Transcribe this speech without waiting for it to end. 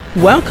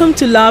Welcome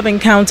to Love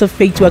Encounter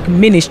Faith Work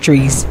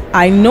Ministries.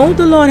 I know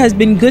the Lord has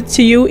been good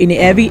to you in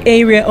every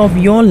area of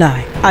your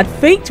life. At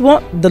Faith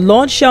Work, the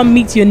Lord shall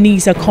meet your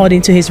needs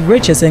according to his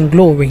riches and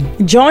glory.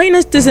 Join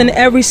us this and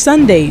every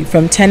Sunday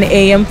from 10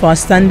 a.m. for our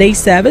Sunday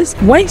service,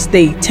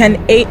 Wednesday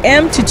 10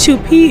 a.m. to 2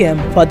 p.m.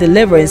 for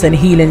deliverance and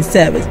healing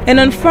service, and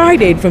on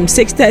Friday from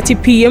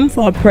 6:30 p.m.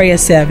 for our prayer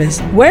service.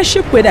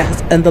 Worship with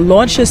us and the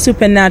Lord shall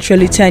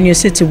supernaturally turn your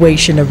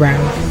situation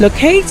around.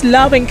 Locate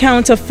Love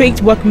Encounter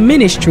Faith Work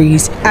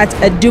Ministries at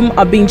Adum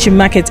Abinchi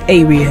Market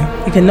area.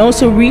 You can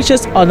also reach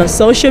us on our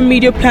social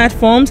media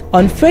platforms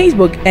on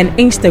Facebook and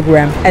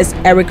Instagram as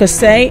Erica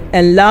Say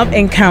and Love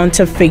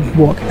Encounter Faith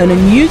Walk, and on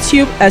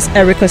YouTube as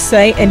Erica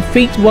Say and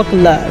Faith Walk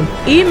Love.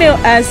 Email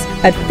us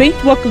at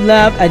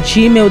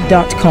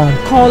faithwalklove@gmail.com.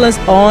 Call us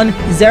on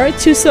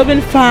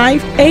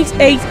 0275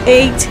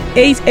 888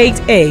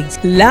 888.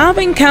 Love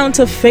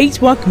Encounter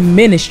Faith Walk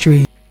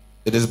Ministry.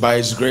 It is by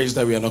his grace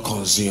that we are not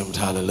consumed.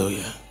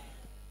 Hallelujah.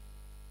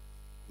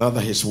 Now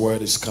that his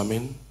word is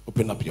coming,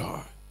 open up your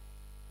heart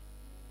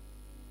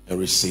and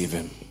receive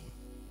him.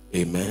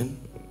 Amen.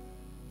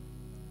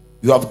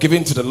 You have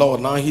given to the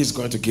Lord, now he's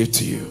going to give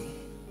to you.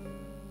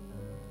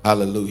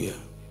 Hallelujah.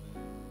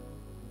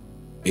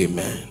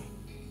 Amen.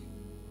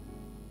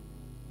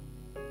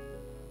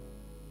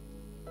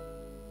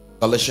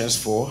 Galatians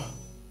 4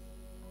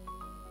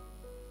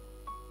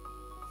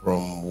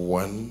 from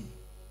 1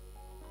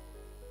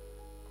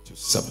 to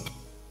 7.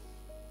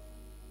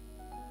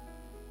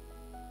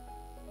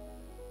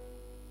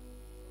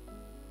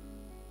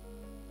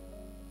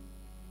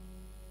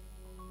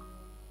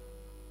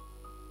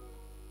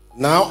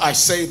 Now I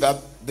say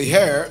that the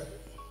heir,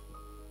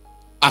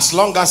 as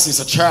long as he's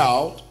a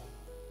child,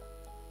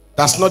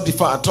 does not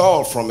differ at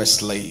all from a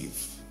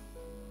slave,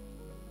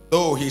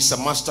 though he's a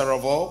master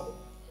of all,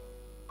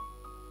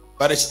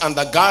 but is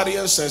under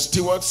guardians and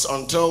stewards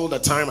until the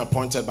time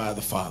appointed by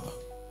the Father.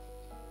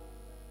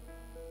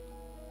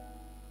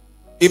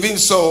 Even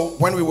so,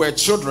 when we were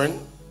children,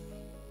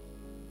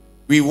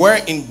 we were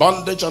in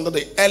bondage under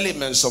the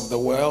elements of the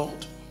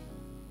world.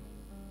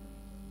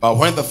 But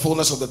when the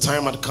fullness of the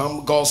time had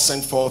come, God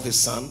sent forth his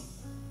son,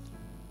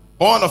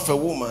 born of a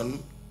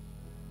woman,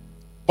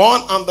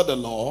 born under the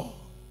law,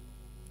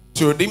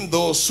 to redeem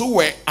those who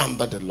were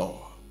under the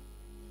law,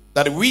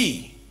 that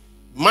we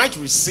might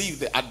receive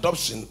the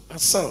adoption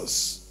as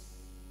sons.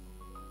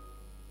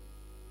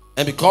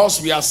 And because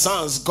we are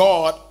sons,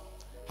 God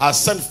has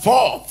sent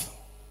forth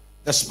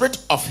the Spirit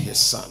of his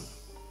Son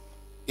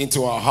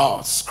into our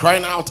hearts,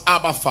 crying out,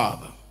 Abba,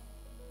 Father.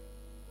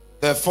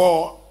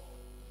 Therefore,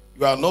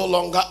 you are no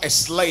longer a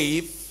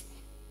slave,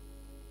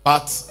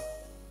 but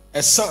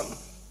a son.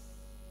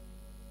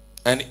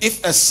 And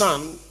if a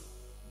son,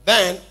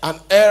 then an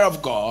heir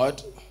of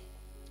God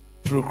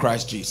through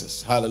Christ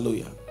Jesus.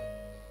 Hallelujah.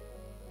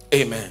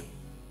 Amen.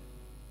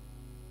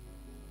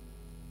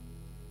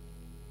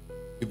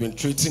 We've been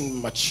treating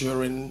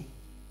maturing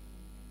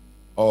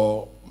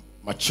or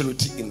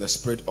maturity in the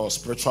spirit or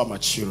spiritual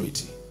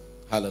maturity.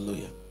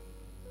 Hallelujah.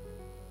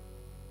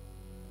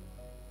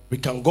 We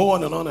can go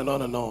on and on and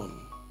on and on,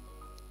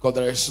 because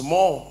there is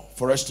more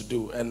for us to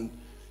do. And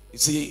you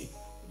see,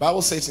 the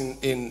Bible says in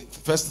 1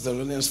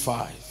 Thessalonians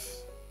 5,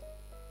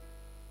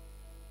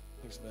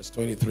 verse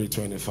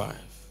 23-25,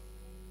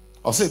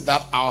 I'll say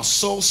that our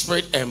soul,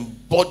 spirit,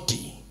 and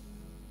body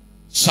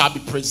shall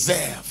be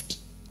preserved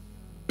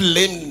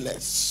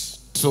blameless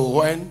to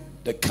when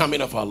the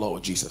coming of our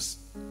Lord Jesus.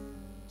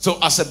 So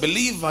as a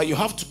believer, you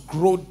have to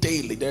grow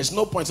daily. There's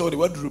no point, the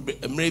word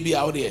maybe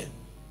out there,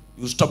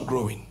 you stop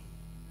growing.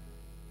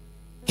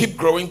 Keep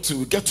growing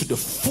to get to the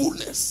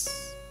fullness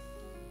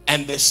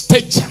and the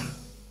stature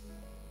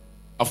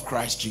of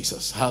Christ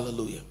Jesus.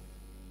 Hallelujah.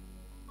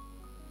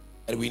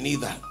 And we need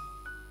that.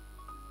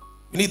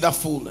 We need that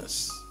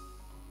fullness.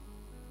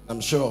 I'm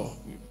sure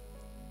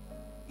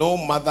no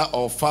mother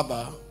or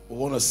father will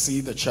want to see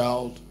the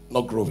child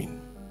not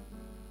growing.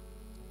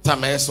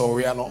 Tames or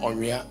we are not on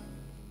we are.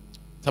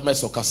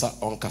 Tames or kasa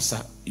on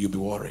kasa, you'll be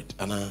worried.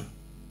 And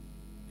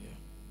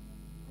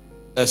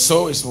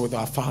so is with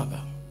our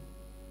Father.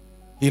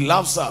 He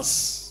loves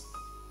us.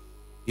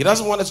 He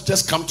doesn't want us to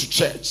just come to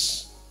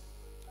church.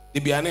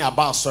 There be any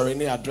about sorry,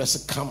 any address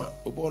come up.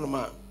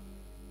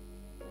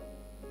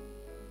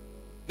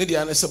 Need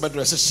any sabbat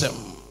dress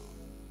sem.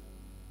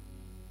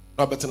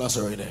 No better not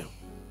sorry there.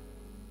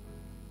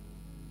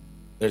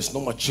 There is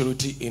no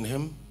maturity in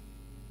him.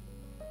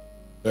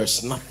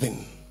 There's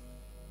nothing.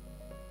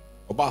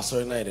 About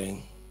sorry night.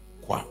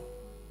 But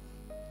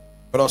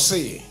I'll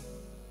say.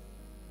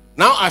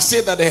 Now I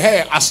say that the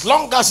heir, as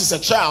long as he's a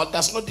child,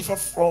 does not differ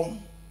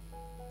from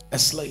a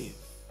slave,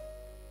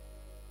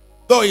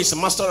 though he's a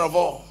master of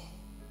all.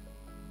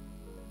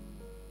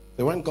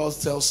 So when God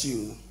tells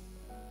you,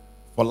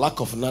 for lack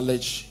of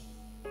knowledge,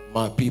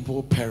 my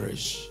people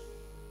perish,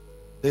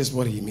 this is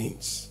what he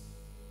means.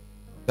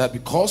 That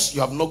because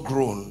you have not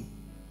grown,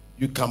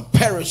 you can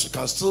perish, you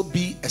can still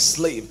be a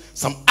slave.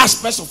 Some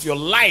aspects of your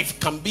life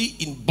can be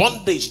in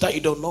bondage that you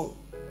don't know.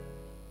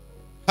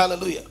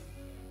 Hallelujah.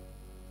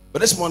 But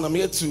this morning I'm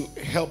here to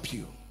help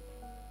you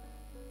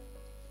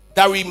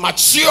that we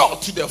mature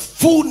to the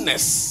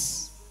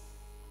fullness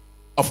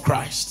of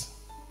Christ.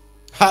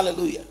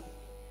 Hallelujah.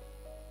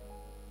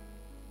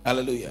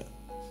 Hallelujah.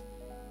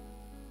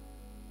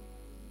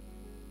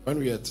 When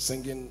we are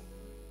singing,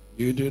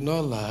 you do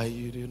not lie,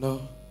 you do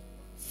not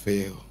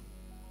fail.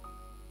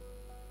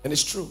 And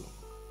it's true.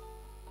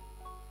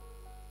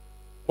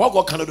 What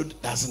God cannot do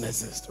doesn't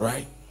exist,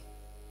 right?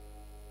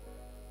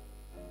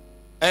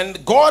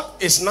 And God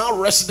is now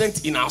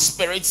resident in our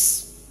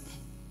spirits.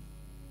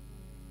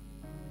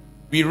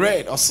 We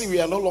read, or see, we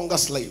are no longer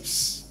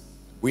slaves.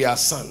 We are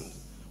sons.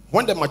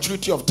 When the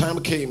maturity of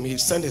time came, he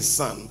sent his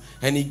son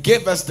and he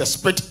gave us the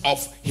spirit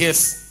of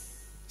his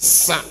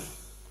son.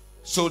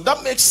 So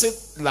that makes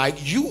it like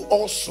you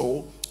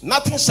also,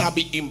 nothing shall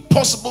be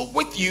impossible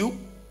with you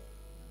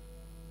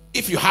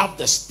if you have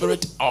the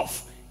spirit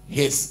of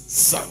his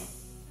son.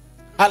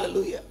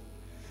 Hallelujah.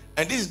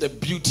 And this is the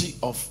beauty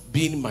of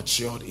being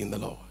matured in the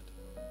Lord.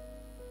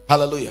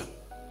 Hallelujah.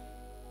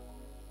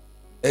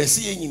 And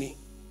see,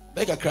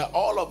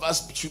 all of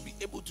us should be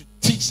able to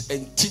teach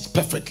and teach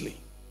perfectly.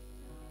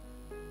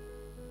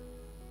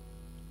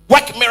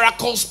 Work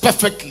miracles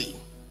perfectly.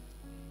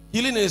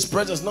 Healing in his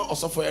presence, not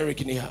also for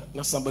Eric in here.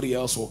 Not somebody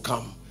else will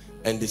come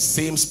and the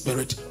same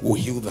spirit will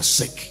heal the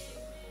sick.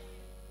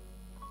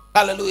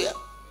 Hallelujah.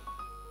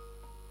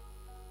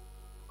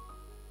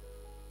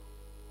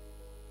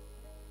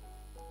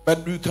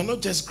 But we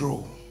cannot just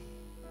grow.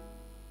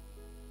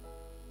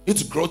 You need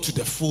to grow to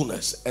the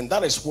fullness. And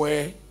that is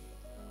where,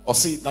 or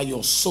see, that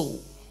your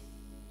soul,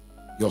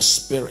 your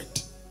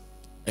spirit,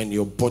 and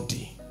your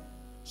body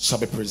shall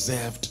be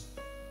preserved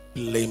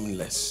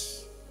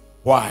blameless.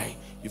 Why?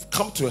 You've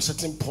come to a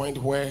certain point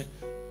where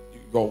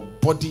your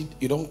body,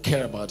 you don't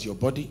care about your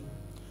body.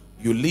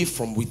 You live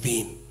from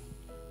within.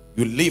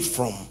 You live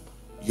from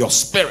your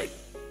spirit.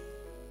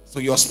 So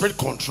your spirit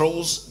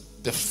controls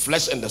the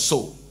flesh and the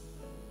soul.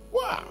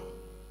 Wow.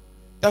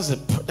 That's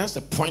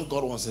the point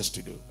God wants us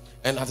to do.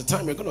 And at the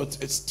time, we're going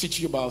to teach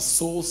you about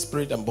soul,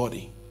 spirit, and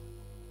body.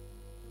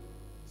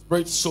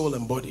 Spirit, soul,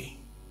 and body.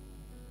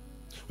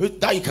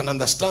 With that, you can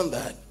understand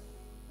that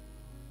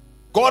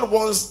God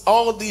wants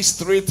all these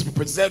three to be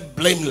preserved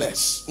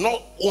blameless,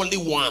 not only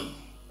one.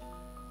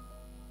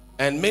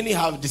 And many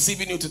have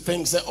deceiving you to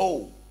think, say,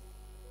 oh,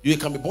 you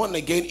can be born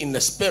again in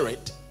the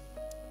spirit,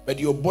 but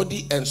your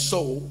body and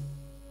soul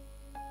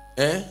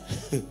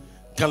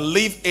can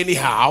live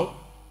anyhow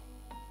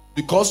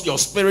because your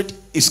spirit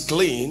is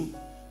clean.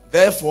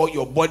 Therefore,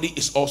 your body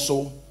is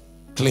also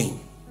clean.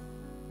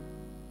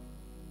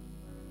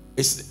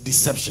 It's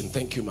deception.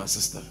 Thank you, my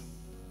sister.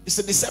 It's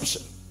a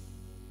deception.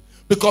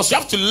 Because you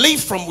have to live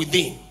from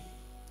within.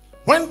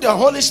 When the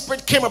Holy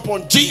Spirit came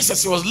upon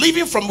Jesus, he was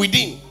living from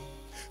within.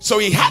 So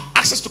he had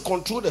access to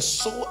control the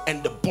soul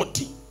and the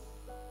body.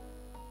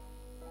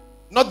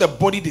 Not the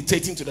body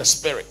dictating to the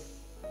spirit.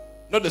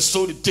 Not the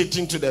soul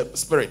dictating to the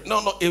spirit.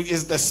 No, it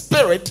is the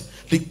spirit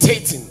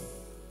dictating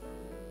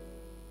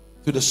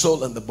to the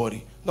soul and the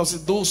body. Now, see,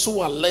 those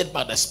who are led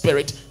by the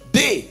spirit,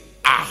 they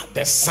are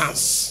the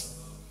sons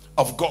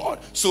of God.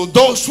 So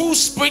those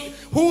whose spirit,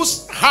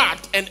 whose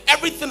heart and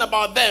everything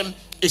about them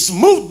is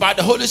moved by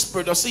the Holy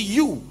Spirit, they'll say,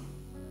 you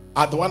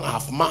are the one I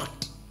have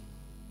marked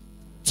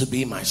to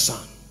be my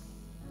son.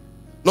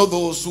 Not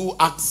those who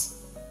act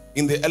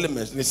in the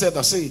elements. And they said,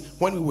 I say,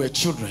 when we were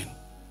children,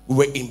 we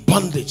were in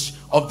bondage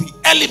of the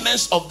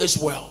elements of this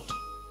world.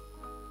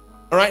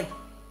 All right?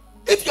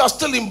 If you are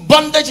still in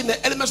bondage in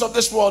the elements of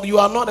this world, you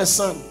are not a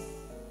son.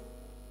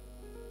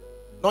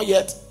 Not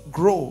yet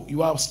grow.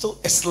 You are still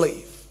a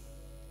slave.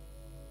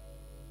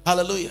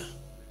 Hallelujah.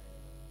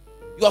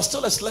 You are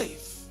still a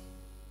slave.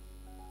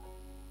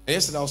 And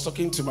yesterday I was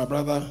talking to my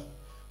brother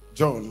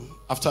John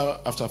after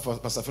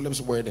Pastor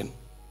Philip's wedding.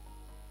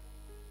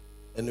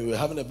 And we were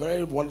having a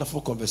very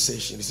wonderful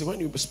conversation. You see, when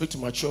you speak to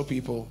mature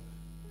people,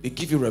 they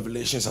give you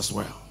revelations as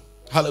well.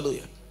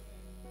 Hallelujah.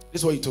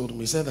 This is what he told me.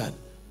 He said that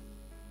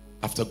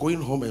after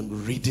going home and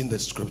reading the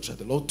scripture,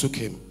 the Lord took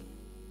him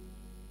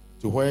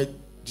to where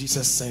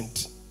Jesus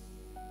sent.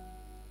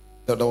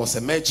 That there was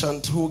a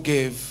merchant who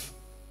gave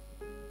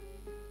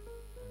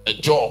a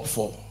job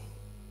for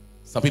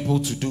some people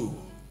to do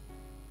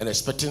and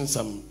expecting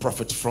some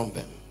profit from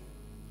them,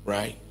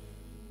 right?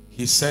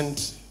 He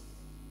sent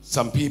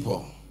some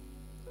people.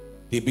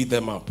 They beat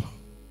them up.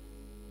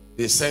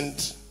 They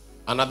sent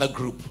another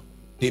group.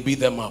 They beat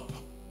them up,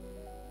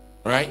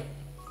 right?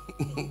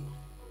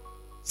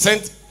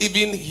 Sent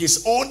even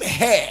his own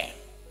hair.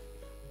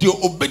 The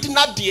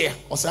obedina dear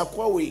was a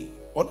quaway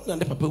or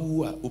the papa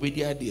who are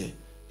obedia dear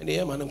and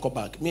the man come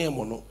back. Me and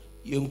mono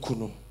young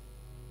kuno.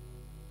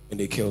 And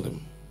they killed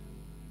him.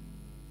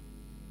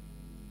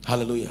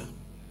 Hallelujah.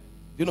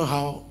 Do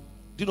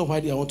you know why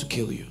they want to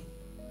kill you?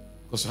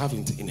 Because you have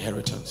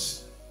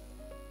inheritance.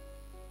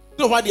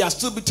 You know why they are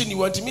still beating you?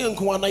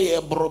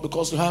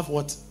 Because you have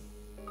what?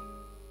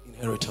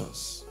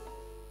 Inheritance.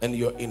 And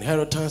your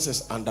inheritance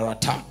is under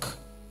attack.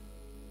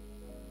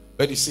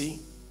 But you see,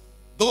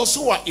 those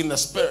who are in the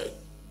spirit,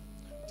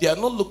 they are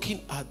not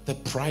looking at the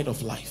pride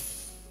of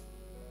life.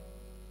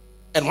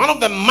 And one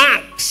of the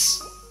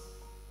marks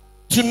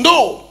to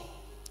know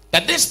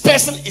that this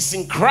person is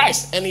in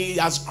Christ and he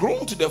has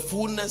grown to the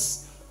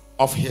fullness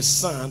of his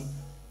Son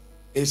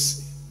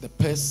is the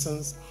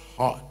person's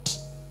heart,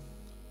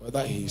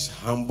 whether he is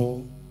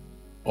humble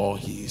or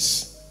he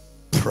is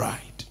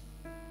pride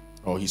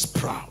or he's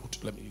proud.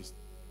 Let me use it.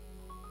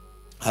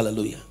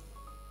 Hallelujah.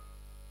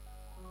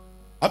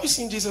 Have you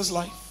seen Jesus'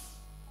 life?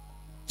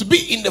 To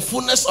be in the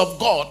fullness of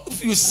God,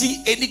 if you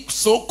see any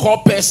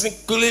so-called person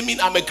claiming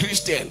I'm a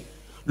Christian,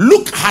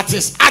 look at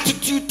his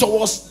attitude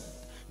towards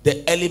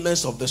the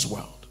elements of this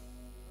world.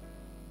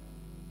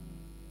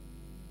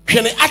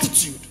 When the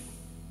attitude,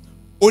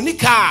 oni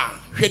car,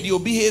 when you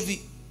be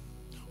heavy,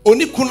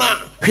 oni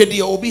kuna, when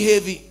you be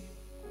heavy,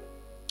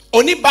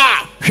 oni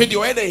bar, when you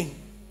wedding.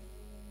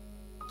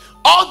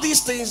 All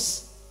these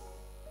things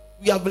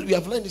we have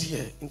learned it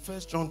here in 1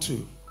 John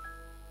 2.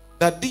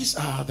 That these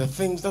are the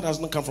things that has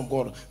not come from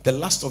God. The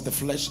lust of the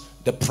flesh,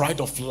 the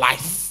pride of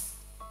life,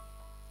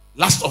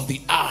 lust of the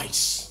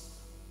eyes.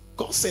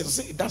 God says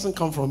it doesn't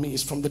come from me,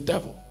 it's from the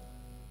devil.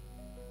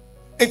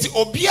 And to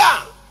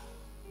obia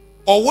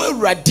or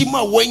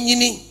radima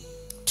wenyini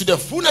to the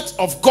fullness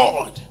of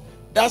God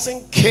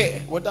doesn't care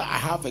whether I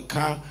have a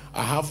car,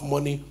 I have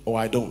money, or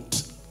I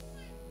don't.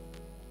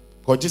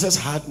 God, Jesus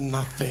had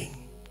nothing.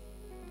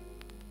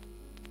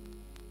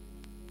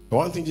 The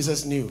one thing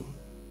Jesus knew,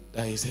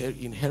 that his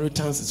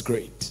inheritance is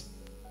great.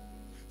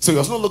 So he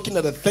was not looking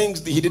at the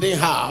things that he didn't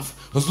have.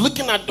 He was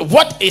looking at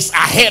what is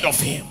ahead of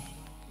him.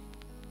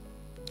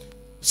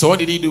 So what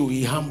did he do?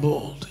 He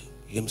humbled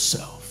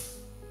himself.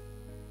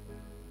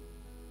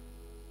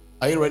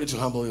 Are you ready to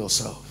humble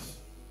yourself?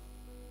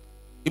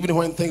 Even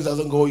when things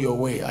doesn't go your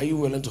way, are you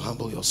willing to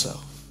humble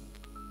yourself?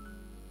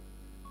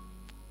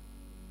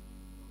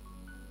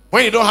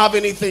 When you don't have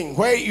anything,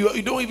 where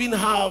you don't even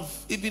have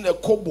even a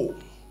kobo,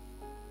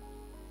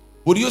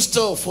 would you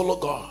still follow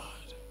God?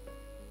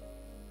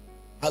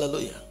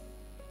 Hallelujah.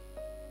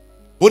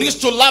 Would you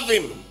still love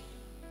him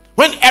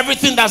when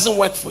everything doesn't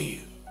work for you?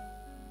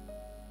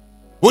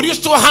 Would you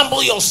still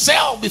humble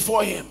yourself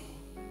before him?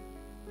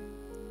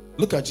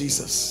 Look at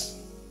Jesus.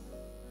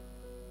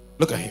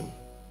 Look at him.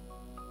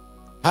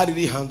 How did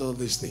he handle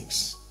these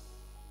things?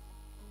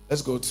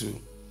 Let's go to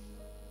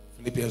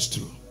Philippians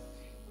 2.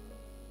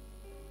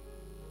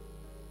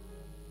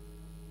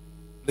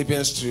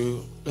 Philippians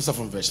 2, let's start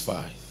from verse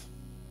 5.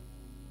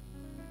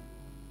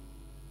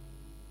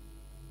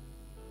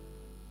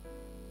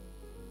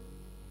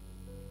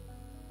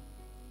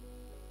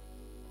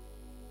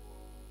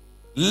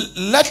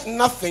 Let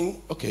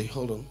nothing, okay,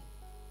 hold on.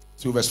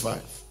 2 verse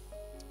 5.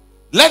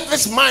 Let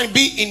this mind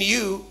be in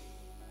you,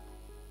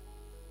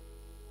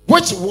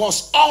 which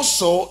was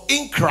also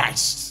in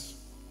Christ,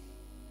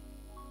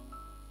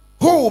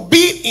 who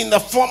being in the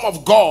form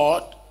of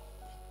God,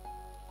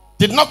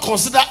 did not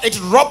consider it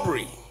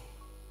robbery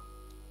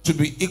to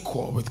be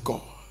equal with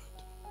God.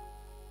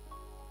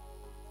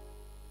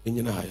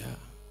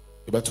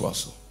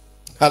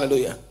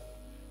 Hallelujah.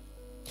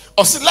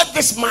 Also, let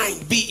this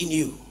mind be in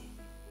you.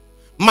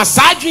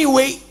 Massaging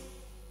way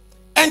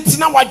and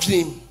now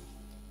dream.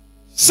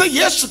 Say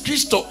yes to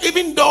Christ,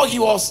 even though he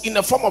was in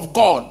the form of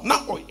God.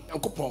 Now,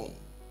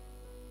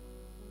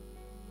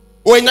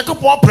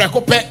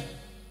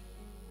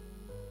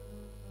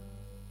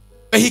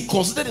 but he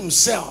considered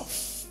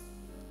himself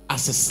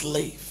as a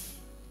slave.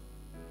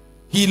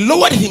 He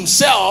lowered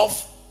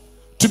himself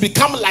to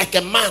become like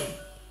a man.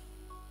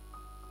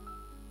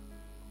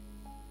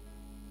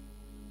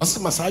 I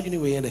said,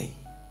 massaging way.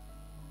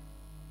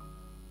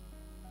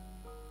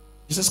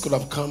 Jesus could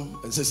have come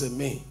and said,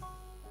 me,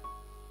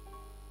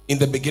 in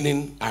the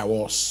beginning I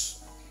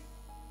was.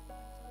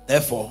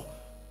 Therefore,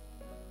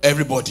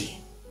 everybody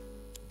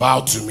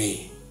bow to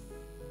me.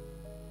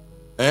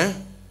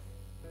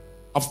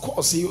 Of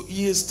course,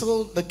 he is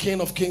still the King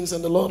of Kings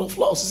and the Lord of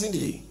Lords, isn't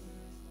he?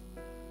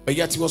 But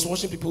yet he was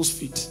washing people's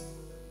feet.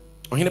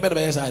 Now,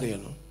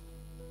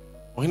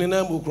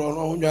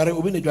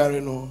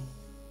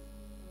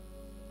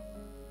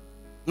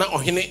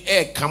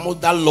 come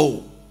that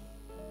low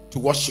to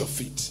wash your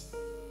feet.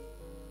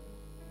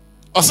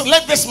 Also,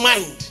 let this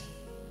mind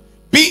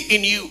be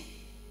in you.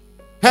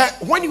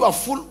 When you are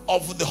full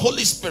of the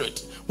Holy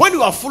Spirit, when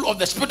you are full of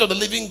the Spirit of the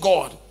living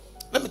God,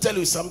 let me tell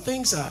you some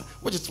things are,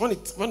 which is when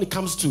it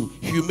comes to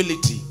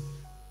humility,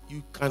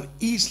 you can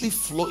easily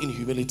flow in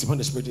humility when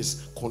the Spirit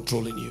is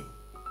controlling you.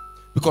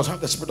 Because you have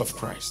the Spirit of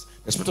Christ.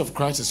 The Spirit of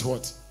Christ is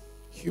what?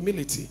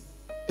 Humility.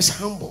 It's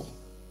humble.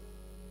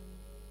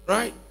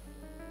 Right?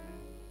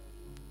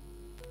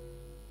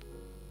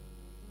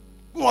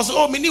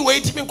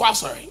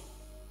 Sorry.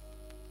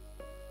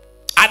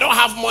 I don't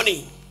have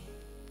money.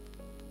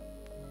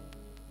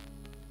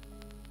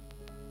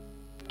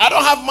 I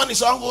don't have money,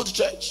 so I don't go to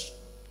church.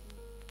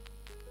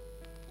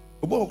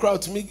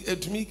 Crowd to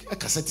me a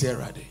cassette here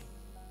already.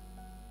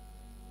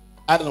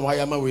 I don't know why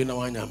I'm away now.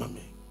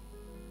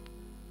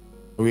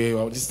 We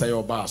will just tell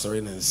your boss or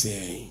in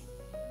saying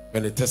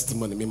when the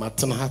testimony me my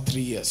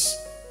 3 years.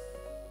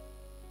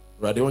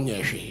 Radio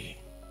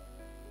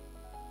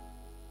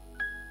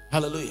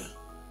Hallelujah.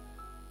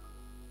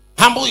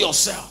 Humble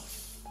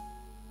yourself.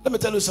 Let me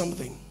tell you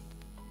something.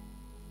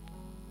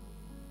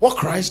 What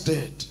Christ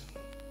did,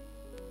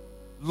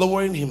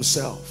 lowering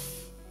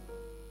himself,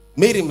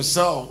 made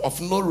himself of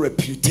no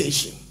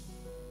reputation,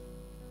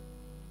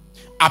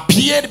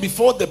 appeared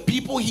before the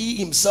people he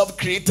himself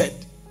created,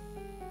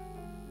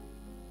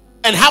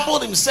 and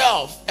humbled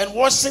himself and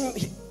washing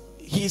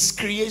his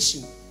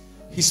creation,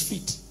 his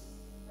feet.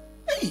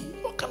 Hey,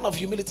 what kind of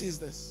humility is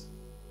this?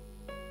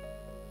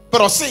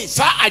 But I'll say,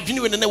 sir, I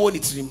didn't know what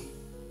it's him.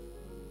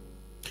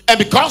 And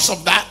because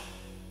of that,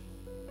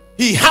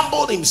 he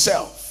humbled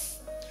himself.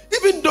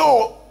 Even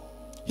though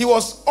he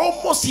was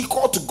almost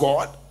equal to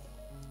God,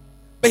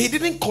 but he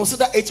didn't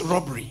consider it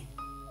robbery.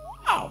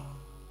 Wow.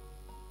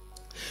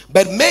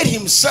 But made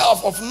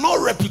himself of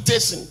no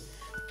reputation,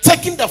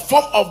 taking the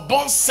form of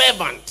bond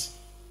servant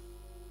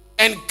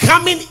and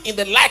coming in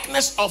the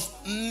likeness of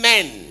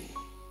men.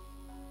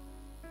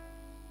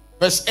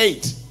 Verse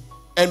 8.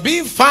 And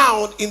being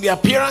found in the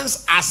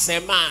appearance as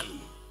a man.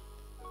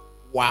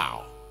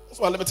 Wow. That's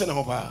why let me tell you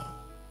about.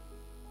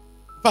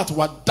 But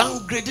we're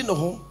downgrading the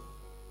home.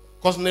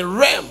 Because in the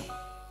realm,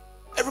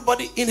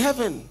 everybody in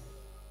heaven,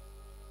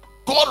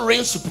 God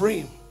reigns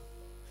supreme.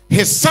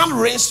 His son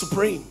reigns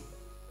supreme.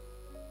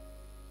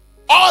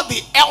 All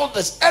the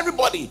elders,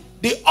 everybody,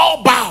 they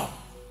all bow.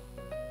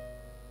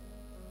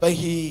 But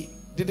he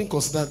didn't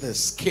consider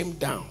this, came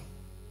down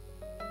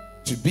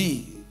to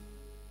be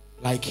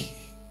like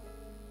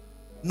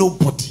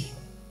nobody.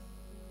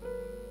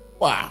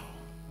 Wow.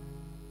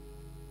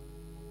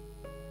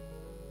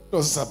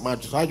 What's up,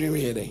 Matthew? How do you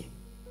hear that?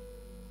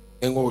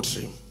 And go to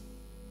him.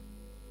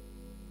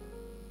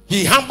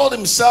 He humbled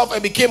himself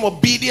and became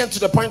obedient to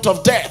the point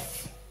of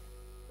death.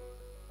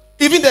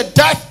 Even the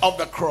death of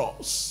the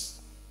cross.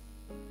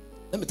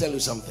 Let me tell you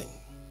something.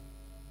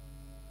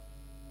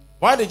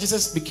 Why did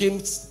Jesus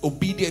become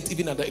obedient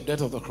even at the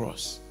death of the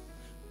cross?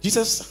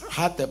 Jesus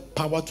had the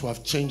power to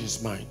have changed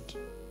his mind.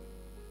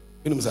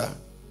 You know what I'm saying?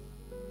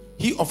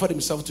 He offered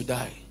himself to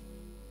die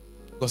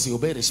because he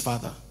obeyed his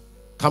father.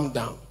 Come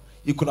down.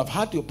 He could have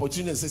had the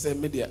opportunity and say,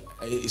 media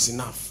is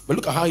enough. But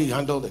look at how he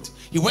handled it.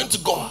 He went to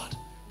God.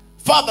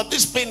 Father,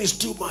 this pain is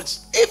too much.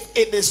 If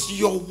it is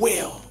your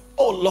will,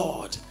 oh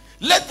Lord,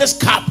 let this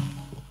cup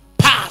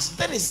pass.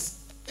 That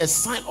is a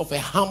sign of a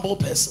humble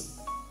person.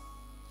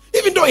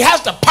 Even though he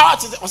has the power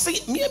to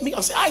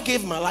say, I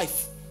gave my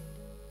life.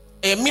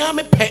 And I'm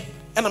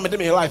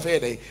my life.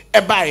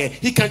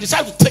 He can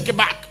decide to take it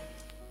back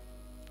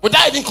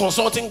without even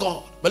consulting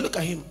God. But look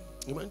at him.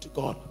 He went to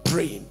God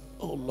praying,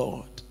 oh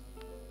Lord,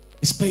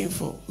 it's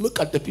painful.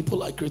 Look at the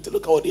people I created.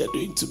 Look at what they are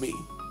doing to me.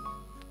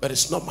 But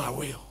it's not my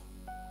will.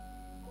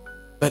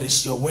 But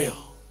it's your will.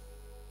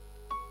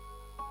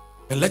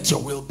 And let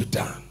your will be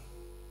done.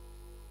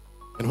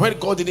 And when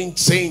God didn't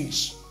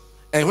change,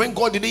 and when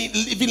God didn't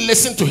even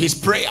listen to his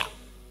prayer,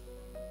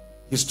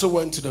 he still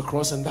went to the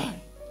cross and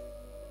died.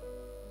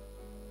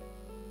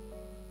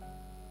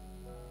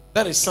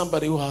 That is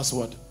somebody who has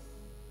what?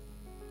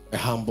 A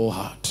humble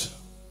heart.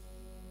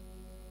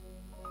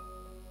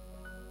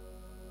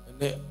 And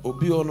the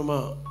obi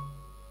onoma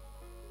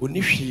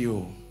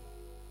onihwio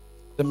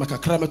the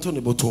makakrameto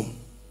ne botom.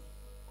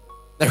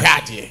 The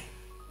hwade.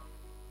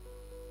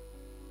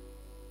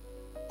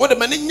 What the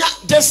man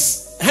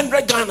just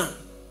 100 Ghana.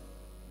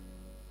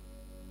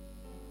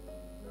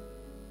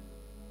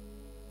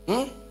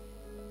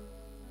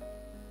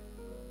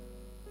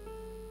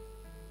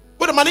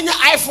 What the man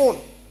iPhone.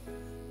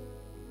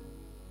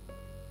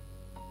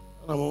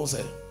 I'm all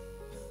say.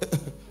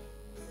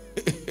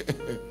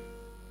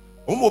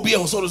 Be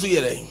on sort of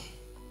here.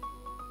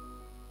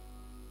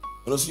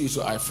 Also use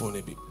your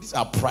iPhone. These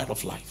are pride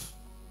of life.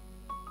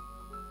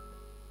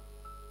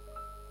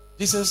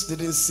 Jesus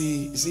didn't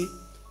see, you see,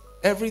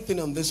 everything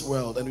on this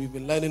world, and we've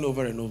been learning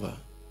over and over.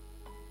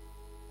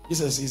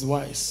 Jesus is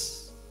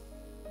wise.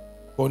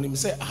 When he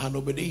said,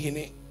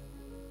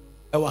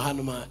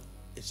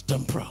 it's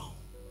temporal.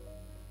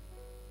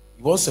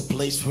 He wants a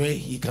place where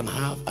he can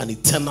have an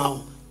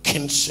eternal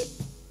kinship.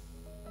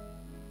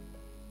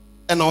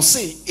 And I'll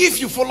say, if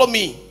you follow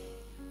me,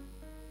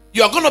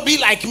 you are going to be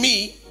like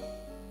me,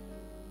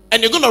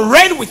 and you're going to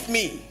reign with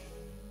me.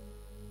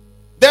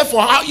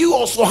 Therefore, you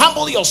also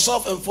humble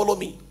yourself and follow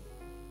me.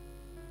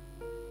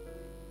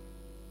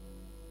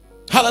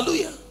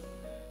 Hallelujah.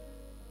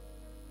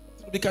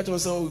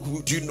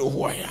 Do you know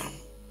who I am?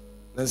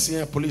 And see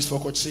a police for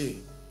could say,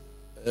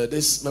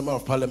 this member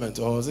of parliament,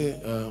 or say,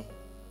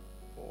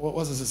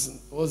 what's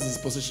his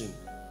position?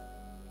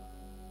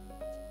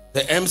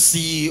 The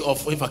MC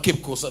of Cape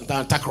and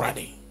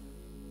Takoradi.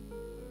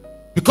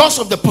 Because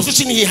of the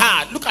position he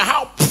had, look at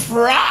how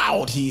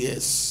proud he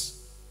is.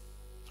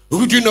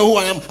 Who do you know who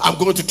I am? I'm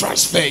going to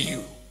transfer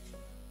you.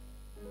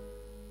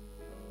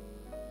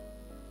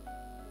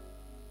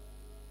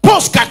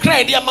 Post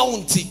kakra dia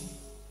maunti.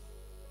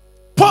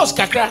 Post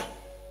kakra.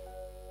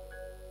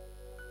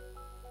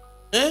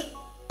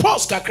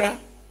 Post kakra.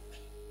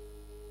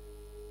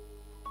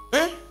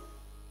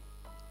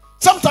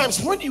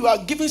 Sometimes when you are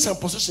given some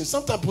position,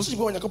 sometimes position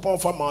when you come from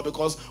farmer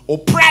because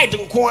of pride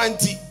and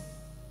quantity.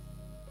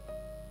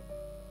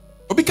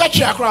 Obi catch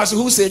you across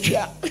who say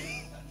chia.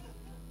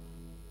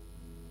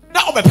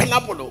 That obe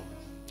penabolo.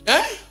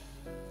 Eh?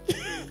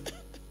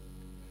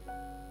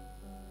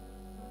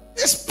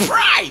 It's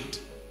pride.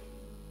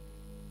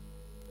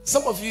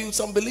 Some of you,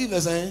 some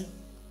believers,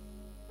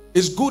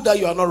 it's good that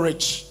you are not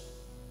rich.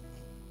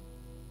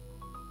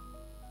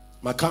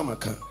 Maka.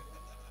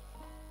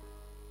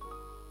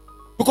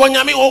 Because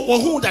nyame wo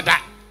hu dada.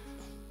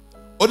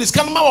 O this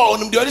kan ma wo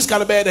onum de o this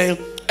kan be dey.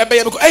 E be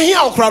ye because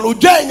ehia okra no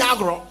dwan nya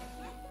agro.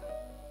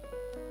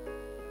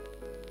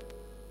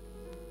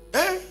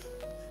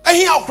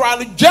 Ehia okra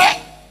no dwan.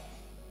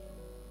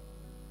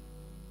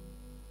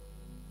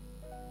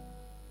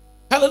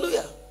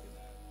 Hallelujah.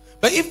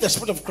 But if the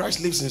Spirit of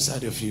Christ lives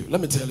inside of you,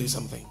 let me tell you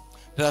something.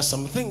 There are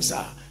some things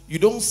you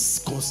don't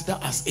consider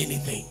as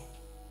anything.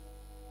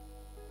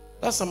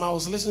 Last time I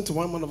was listening to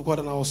one man of God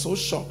and I was so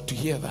shocked to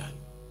hear that.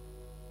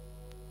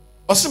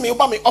 Also, me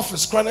about me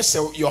office crying, say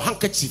your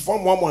handkerchief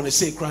from one and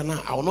say cry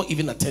now, I will not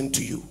even attend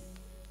to you.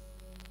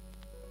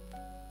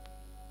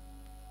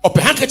 Or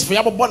the handkerchief for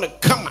your born a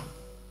camera.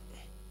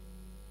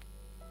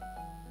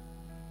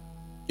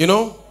 You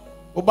know,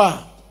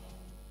 Oba.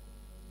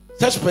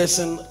 Such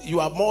person, you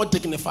are more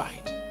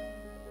dignified.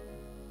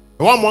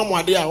 One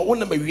more day, I won't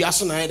remember we are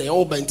so nice. They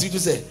all been to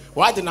say,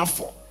 why did not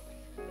fall?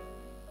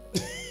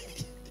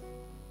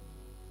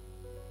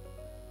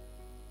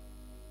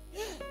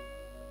 Yeah.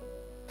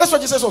 That's why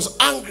Jesus was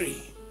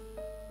angry.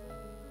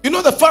 You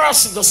know, the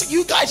Pharisees, they say,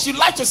 you guys, you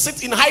like to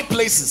sit in high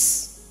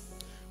places.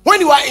 When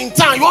you are in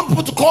town, you want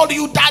people to call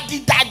you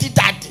daddy, daddy,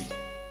 daddy.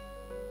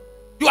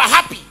 You are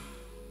happy.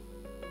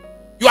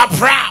 You are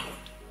proud.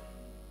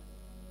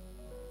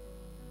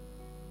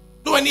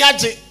 No any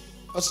aje,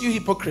 because you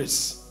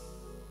hypocrites.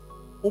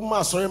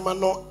 Uma sorry man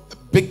no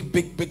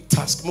big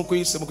task.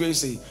 Moko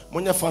say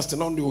monya fast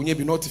na only onye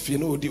bi not fie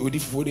no odi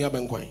fufu ni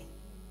abankwan.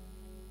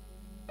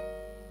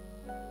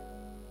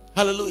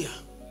 Hallelujah.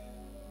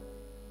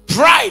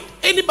 Pride.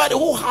 Anybody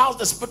who has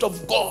the Spirit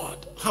of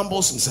God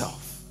humbles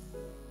himself.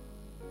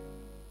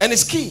 And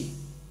it's key.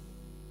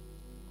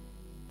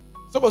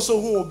 Somebody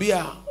who will be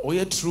a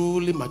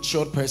truly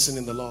matured person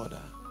in the Lord.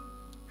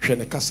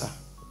 Shenekasa.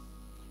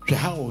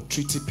 How we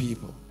treat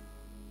people.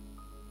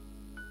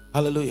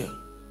 Hallelujah.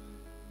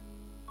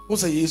 There are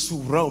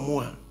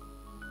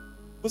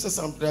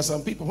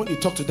some people, when you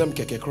talk to them,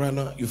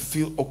 you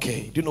feel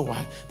okay. Do you know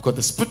why? Because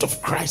the Spirit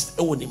of Christ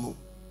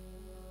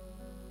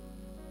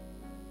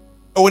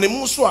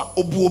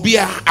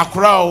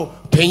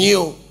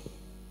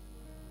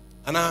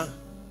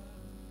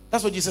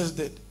that's what Jesus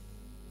did.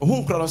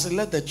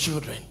 Let the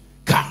children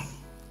come.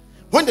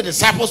 When the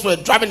disciples were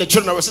driving the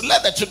children, they said,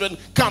 let the children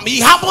come. He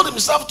humbled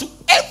himself to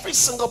every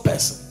single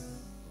person.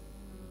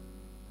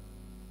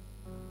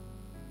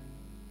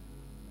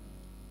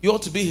 You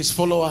ought to be his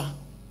follower.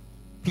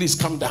 Please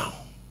come down.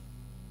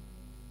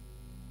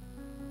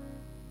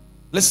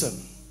 Listen,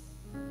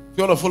 if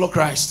you want to follow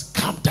Christ,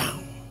 come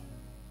down.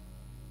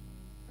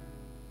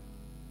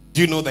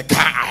 Do you know the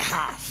car I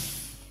have?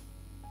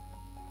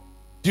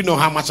 Do you know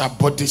how much I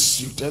bought this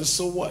suit? And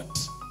so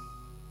what?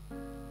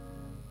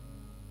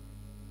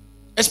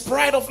 It's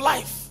pride of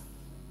life.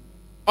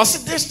 I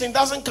said, this thing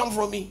doesn't come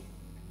from me.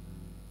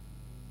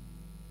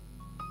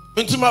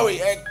 Into my way,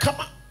 a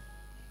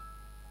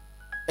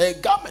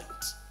garment.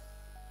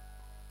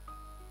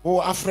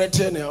 Oh, afraid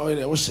to know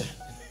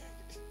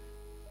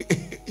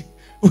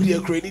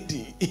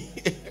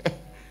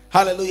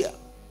hallelujah.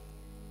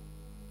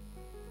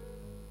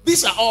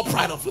 These are all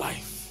pride of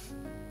life.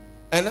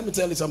 And let me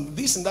tell you something.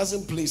 This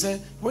doesn't place.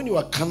 When you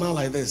are carnal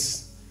like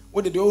this,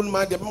 when the old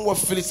man, the man will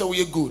feel so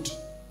you're good.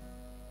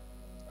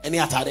 And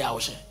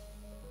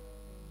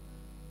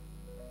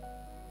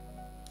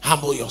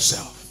humble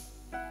yourself.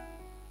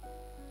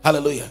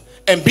 Hallelujah.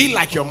 And be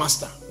like your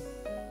master.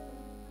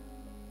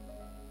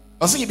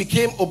 Also, he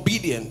became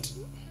obedient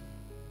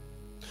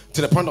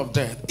to the point of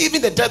death,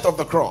 even the death of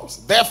the cross.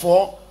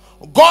 Therefore,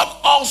 God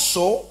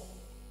also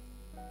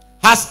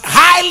has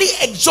highly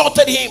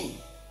exalted him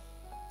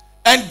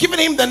and given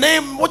him the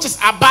name which is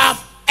above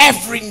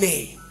every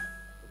name.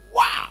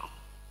 Wow.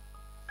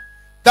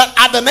 That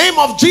at the name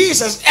of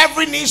Jesus,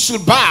 every knee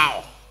should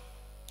bow,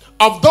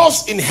 of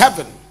those in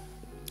heaven,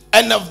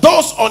 and of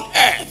those on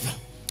earth,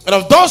 and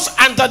of those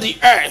under the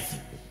earth,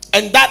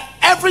 and that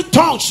every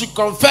tongue should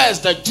confess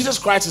that Jesus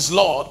Christ is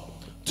Lord,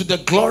 to the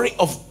glory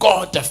of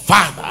God the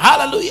Father.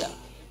 Hallelujah.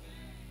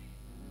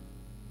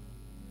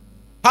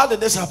 How did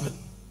this happen?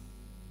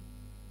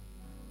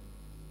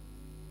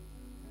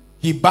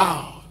 He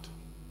bowed.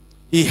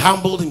 He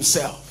humbled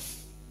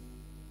himself.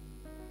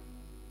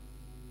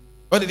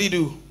 What did he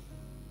do?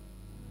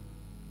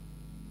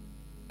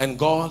 And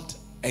God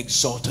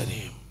exalted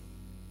him.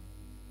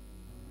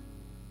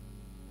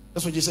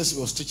 That's what Jesus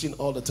was teaching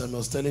all the time. He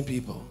was telling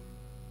people.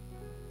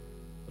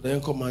 But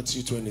then come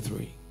Matthew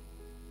 23,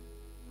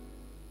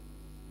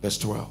 verse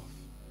 12.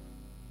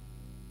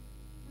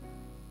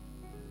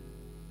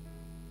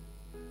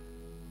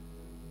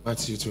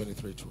 Matthew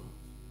 23, 12.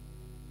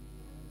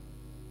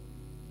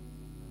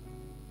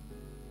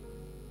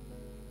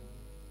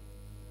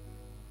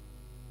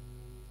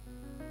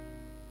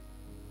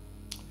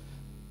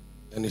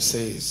 And it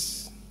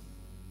says,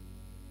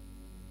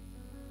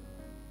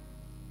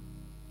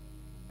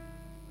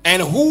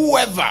 and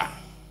whoever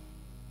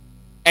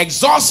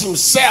exalts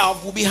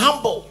himself will be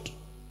humbled,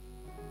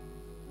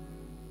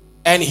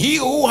 and he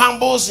who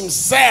humbles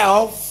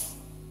himself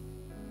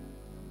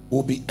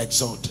will be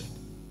exalted.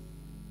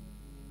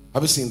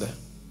 Have you seen that?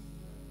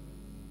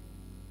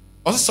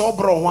 Also,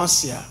 bro,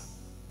 once here,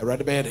 I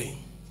read about it.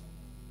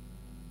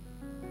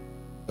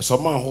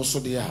 Someone also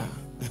there.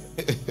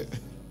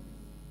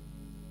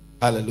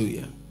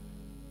 Hallelujah.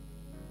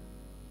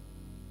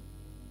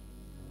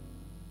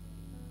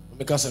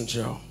 Because I'm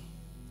sure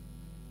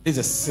it's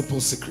a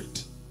simple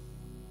secret.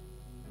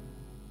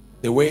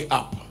 The way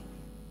up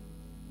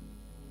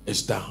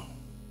is down.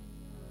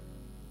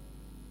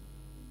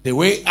 The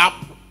way up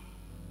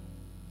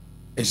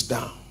is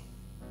down.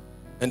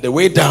 And the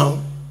way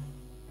down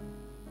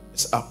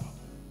is up.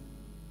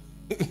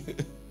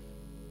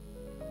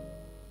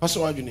 What's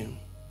your name?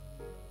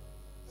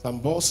 Some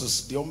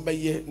bosses, the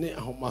umbeye, ne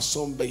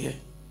ahomasom beye.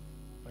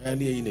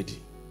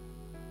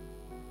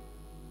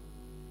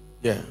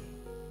 Yeah.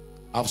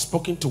 I've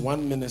spoken to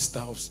one minister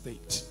of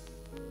state.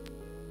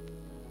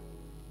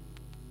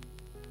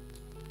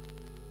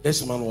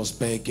 This man was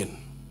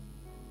begging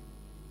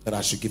that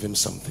I should give him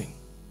something.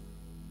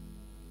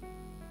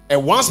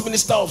 And once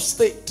minister of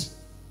state,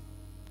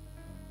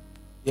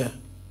 yeah.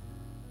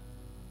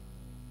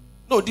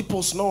 No, the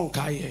post no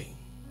kaye.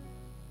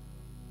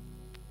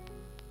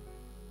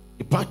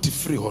 The party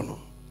free hono.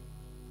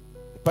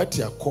 The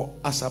party ako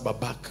asaba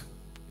back.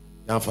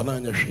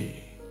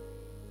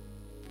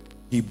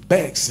 He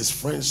begs his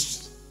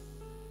friends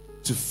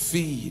to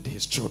feed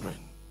his children.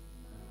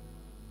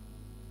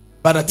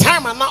 By the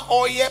time I'm not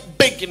all yet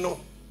big, he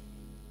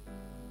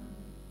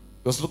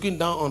was looking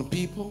down on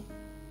people.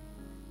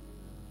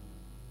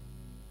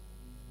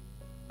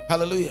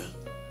 Hallelujah.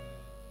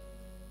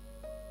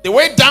 The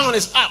way down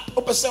is up.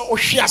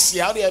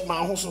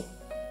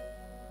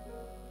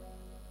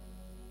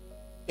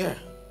 Yeah.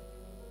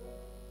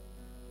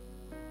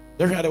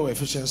 There's the way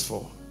Ephesians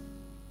 4.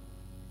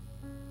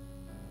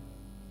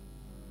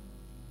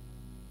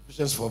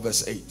 Ephesians 4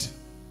 verse 8.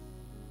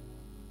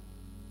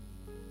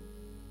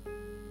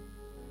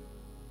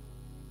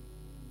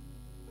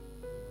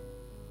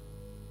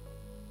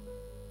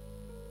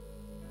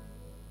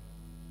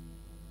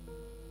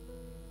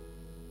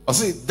 I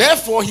see,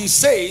 therefore he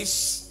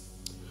says,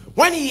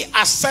 when he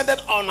ascended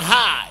on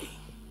high,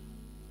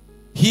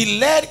 he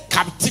led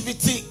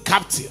captivity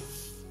captive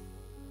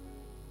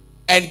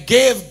and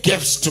gave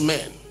gifts to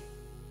men.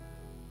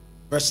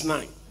 Verse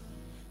 9.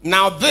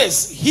 Now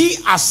this, he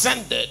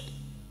ascended.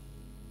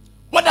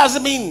 What does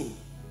it mean?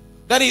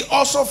 That he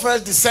also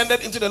first descended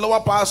into the lower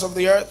parts of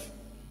the earth?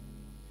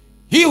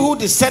 He who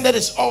descended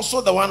is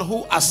also the one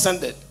who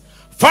ascended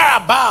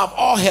far above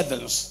all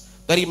heavens,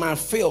 that he might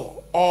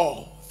fill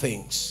all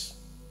things.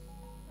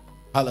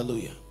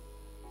 Hallelujah.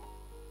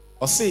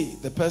 Or see,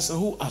 the person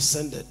who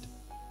ascended,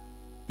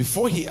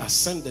 before he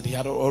ascended, he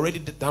had already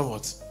done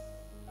what?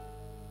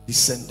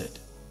 Descended.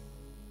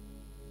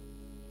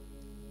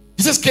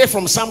 Jesus came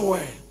from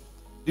somewhere.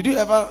 Did you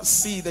ever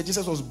see that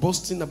Jesus was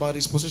boasting about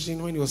his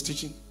position when he was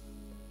teaching?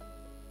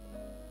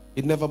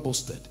 He never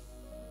boasted.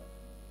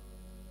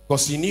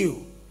 Because he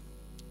knew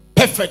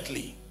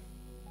perfectly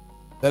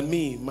that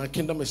my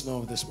kingdom is not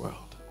of this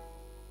world.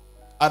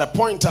 At a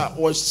point I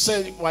was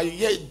saying, why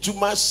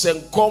Juma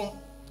Senkom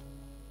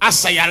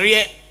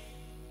Asayare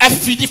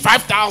FPD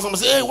 5,000. I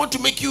said, hey, want to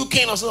make you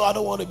king? I said, I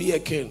don't want to be a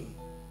king.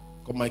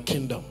 Because my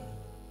kingdom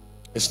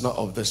is not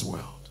of this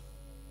world.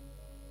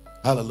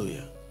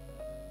 Hallelujah.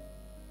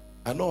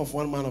 I know of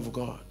one man of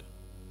God.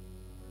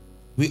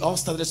 We all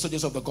started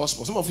soldiers of the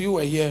gospel. Some of you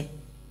were here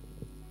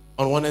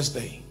on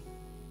Wednesday.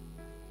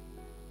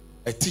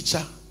 A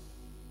teacher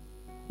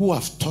who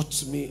have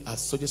taught me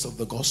as soldiers of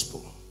the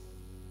gospel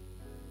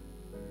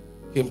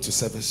came to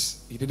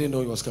service. He didn't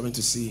know he was coming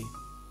to see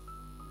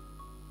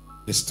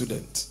the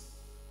student.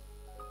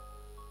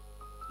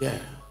 Yeah.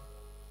 It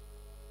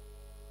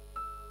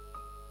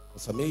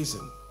was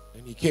amazing.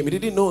 And he came. He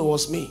didn't know it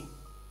was me.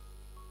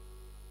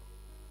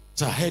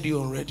 So I heard you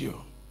on radio.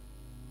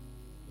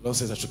 The Lord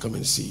says I should come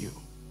and see you.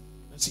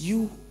 I said,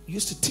 you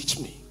used to teach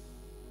me.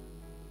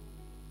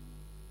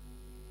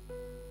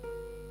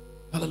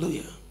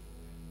 Hallelujah.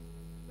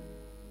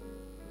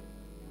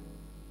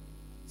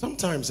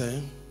 Sometimes,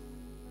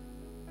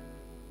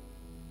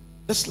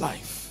 this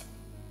life,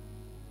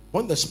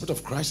 when the Spirit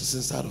of Christ is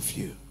inside of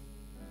you,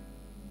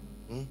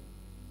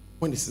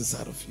 when it's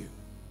inside of you,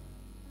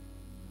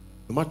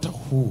 no matter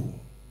who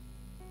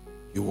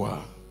you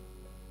are,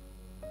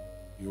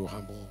 you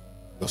humble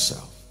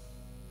yourself.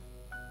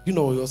 You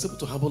know, he was able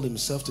to humble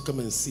himself to come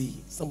and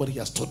see somebody he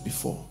has taught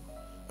before.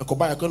 And go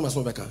buy a gun,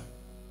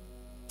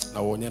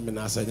 now when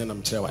I say,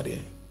 I'm chair,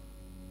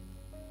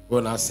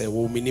 when I say,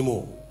 oh,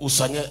 minimo,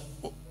 usanya,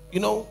 you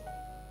know,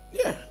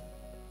 yeah.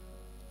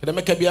 Can I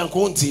make a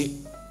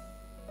bianconti?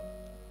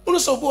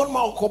 Also, born my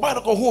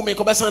cobana go home, make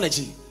a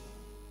basanachi.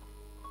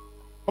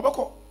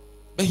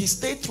 But he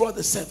stayed throughout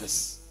the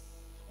service.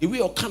 If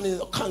we are coming,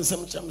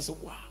 sometimes,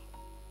 wow.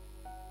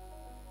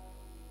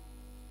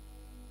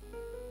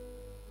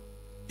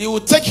 He will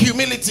take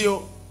humility.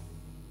 Or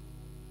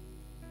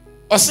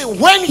see,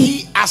 when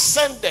he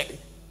ascended,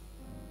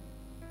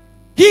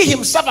 he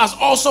himself has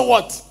also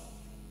what?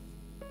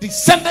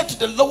 Descended to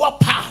the lower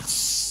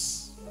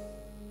parts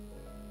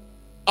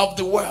of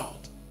the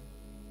world.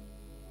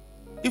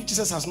 If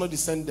Jesus has not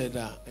descended,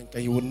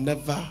 he would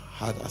never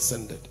have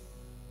ascended.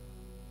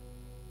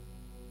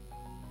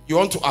 You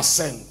want to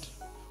ascend.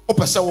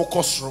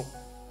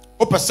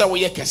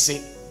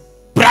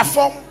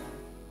 Platform.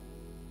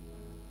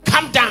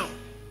 Calm down.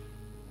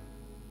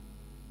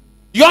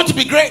 You want to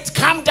be great.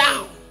 Calm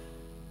down.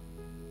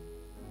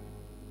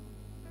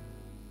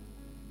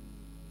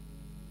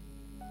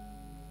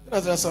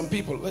 There are some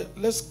people.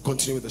 Let's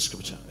continue with the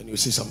scripture and you'll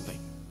see something.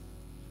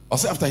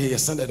 Also, after he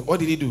ascended, what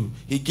did he do?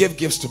 He gave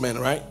gifts to men,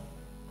 right?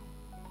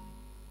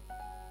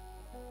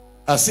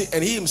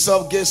 And he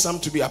himself gave some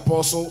to be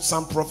apostles,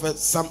 some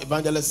prophets, some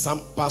evangelists,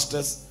 some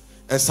pastors,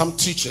 and some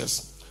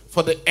teachers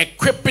for the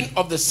equipping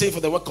of the saints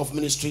for the work of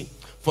ministry,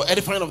 for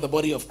edifying of the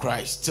body of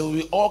Christ, till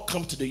we all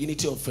come to the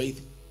unity of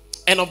faith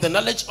and of the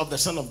knowledge of the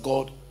Son of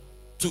God,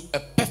 to a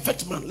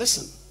perfect man.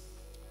 Listen,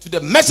 to the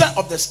measure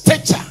of the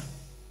stature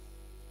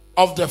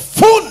of the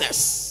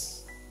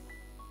fullness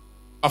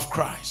of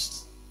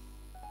Christ,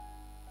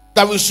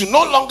 that we should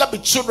no longer be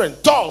children,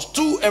 tossed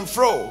to and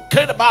fro,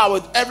 carried about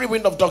with every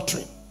wind of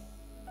doctrine,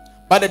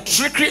 by the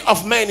trickery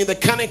of men in the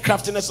cunning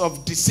craftiness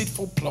of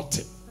deceitful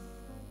plotting,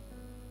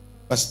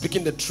 but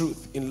speaking the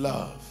truth in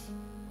love,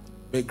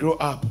 may grow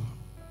up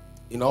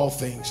in all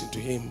things into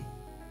him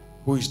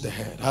who is the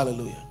head.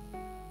 Hallelujah.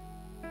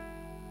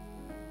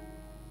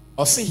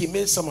 Or see, he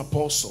made some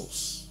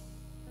apostles,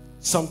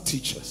 some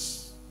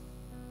teachers.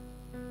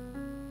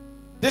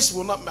 I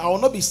will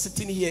not be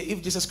sitting here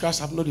if Jesus Christ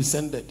have not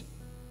descended.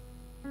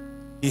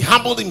 He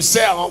humbled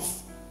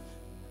himself.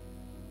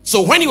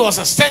 So when he was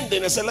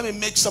ascending, he said, let me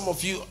make some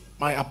of you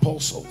my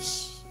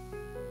apostles.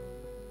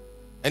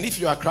 And if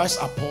you are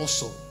Christ's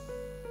apostle,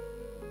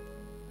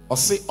 or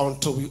say,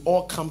 until we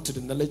all come to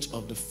the knowledge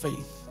of the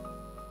faith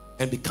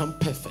and become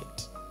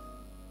perfect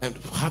and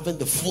having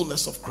the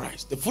fullness of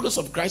Christ. The fullness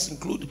of Christ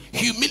includes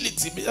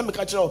humility.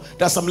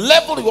 There's some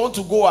level you want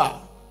to go at.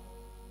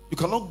 You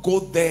cannot go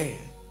there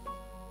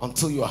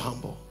until you are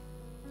humble.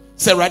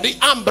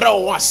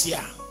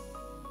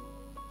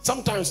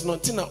 Sometimes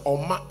notina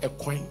oma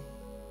ekwen.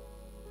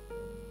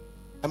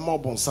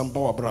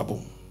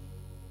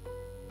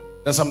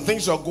 There's some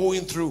things you're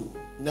going through.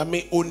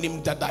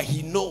 That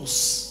he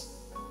knows.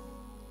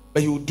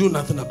 But he will do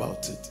nothing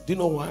about it. Do you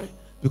know why?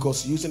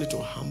 Because he's using it to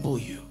humble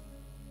you.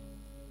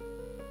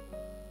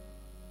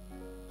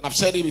 I've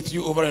said it with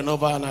you over and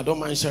over, and I don't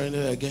mind sharing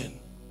it again.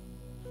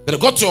 But I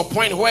got to a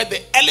point where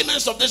the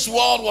elements of this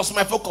world was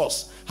my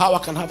focus. How I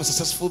can have a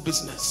successful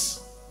business.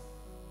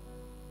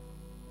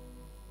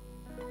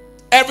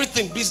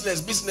 Everything,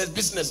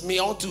 business. Me,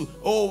 I want to,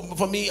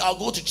 for me, I'll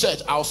go to church.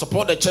 I'll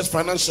support the church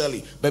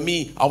financially. But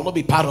me, I will not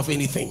be part of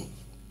anything.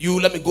 You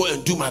let me go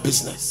and do my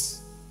business.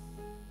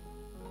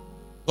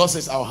 God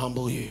says, I'll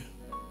humble you.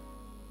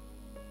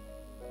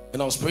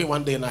 And I was praying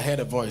one day and I heard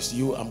a voice.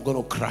 I'm going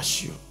to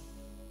crush you.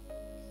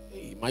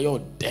 Hey, my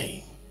old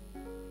day.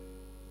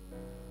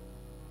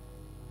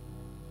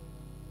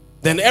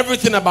 Then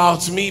everything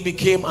about me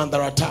became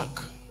under attack.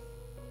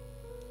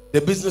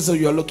 The business that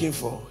you are looking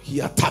for, he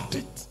attacked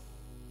it.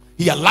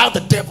 He allowed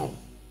the devil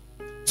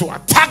to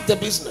attack the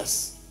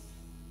business.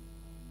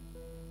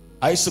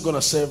 Are you still going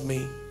to serve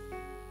me?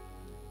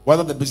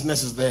 Whether the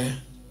business is there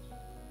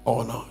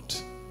or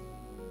not.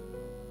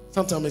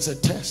 Sometimes it's a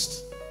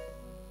test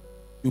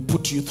you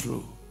put you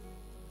through,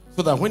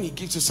 so that when he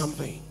gives you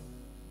something,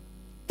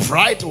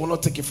 pride will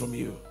not take it from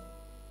you.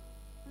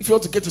 If you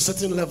want to get to a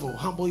certain level,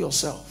 humble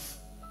yourself.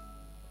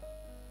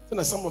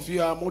 Some of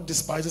you are more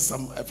despised.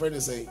 Some friend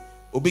is saying,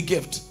 "Obi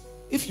gift."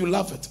 If you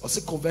love it or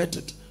say convert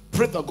it,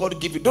 pray that God will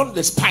give you. Don't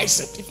despise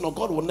it. If not,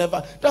 God will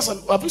never.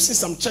 Have you seen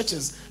some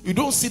churches? You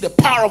don't see the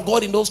power of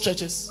God in those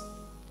churches,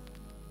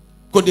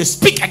 because they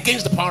speak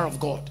against the power of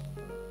God.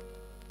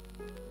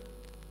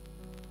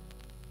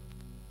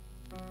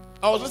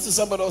 I was listening to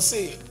somebody else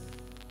say,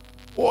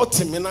 "What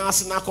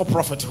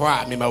prophet?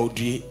 I'll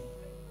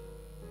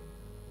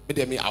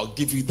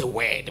give you the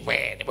word.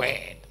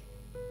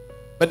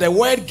 But the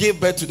word gave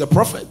birth to the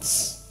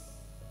prophets.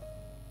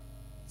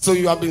 So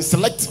you have been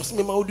selected.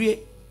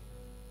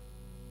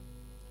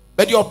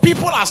 But your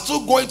people are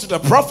still going to the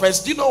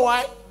prophets. Do you know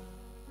why?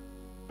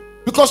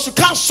 Because you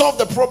can't solve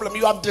the problem.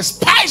 You have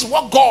despised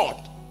what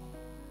God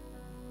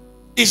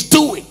is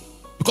doing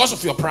because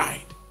of your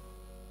pride.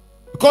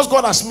 Because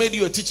God has made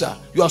you a teacher,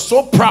 you are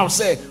so proud.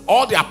 Say,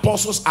 all the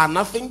apostles are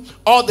nothing,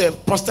 all the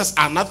pastors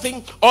are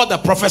nothing, all the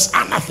prophets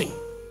are nothing.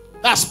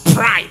 That's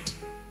pride.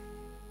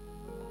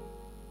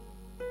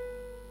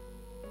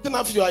 Then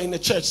if you are in a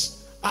church,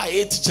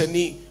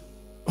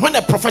 when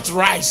the prophet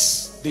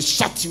rise, they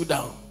shut you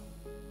down.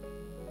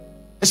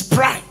 It's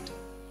pride.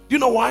 You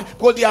know why?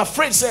 Because they are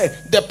afraid. Say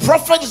the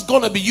prophet is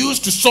going to be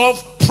used to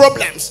solve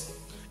problems,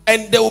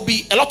 and there will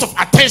be a lot of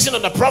attention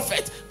on the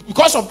prophet.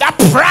 Because of that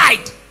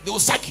pride, they will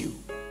sack you.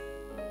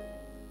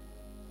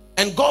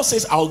 And God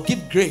says, I'll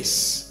give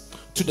grace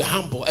to the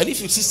humble. And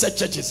if you see such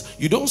churches,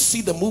 you don't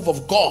see the move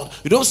of God.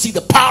 You don't see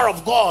the power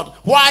of God.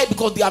 Why?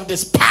 Because they have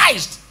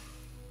despised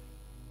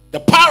the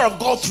power of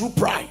God through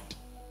pride.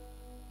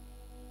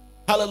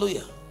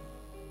 Hallelujah.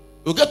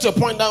 You'll get to a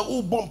point that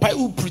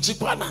who preach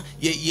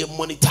ye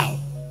monitor.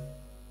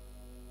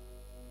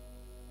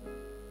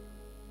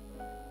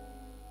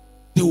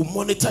 They will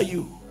monitor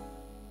you.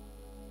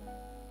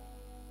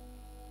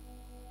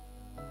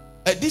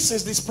 This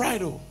is this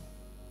pride.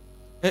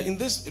 In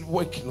this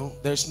work,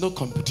 there's no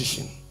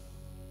competition.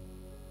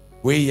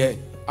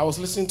 I was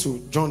listening to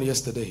John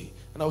yesterday,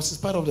 and I was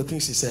inspired of the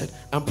things he said.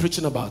 I'm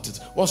preaching about it.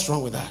 What's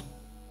wrong with that?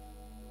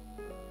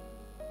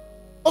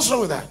 What's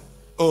wrong with that?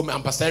 Oh,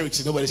 I'm Pastor Eric,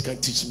 so nobody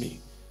can teach me.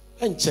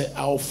 And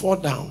I'll fall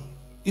down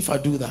if I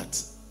do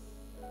that.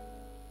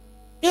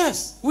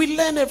 Yes, we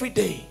learn every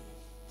day.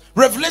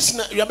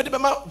 Revelation,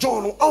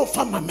 John,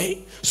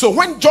 so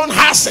when John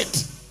has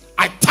it,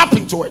 I tap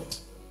into it.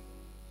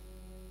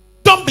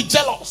 Don't be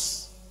jealous.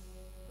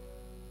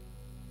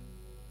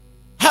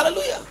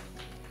 Hallelujah.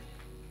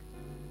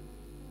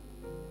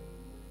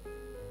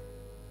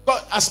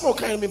 But a small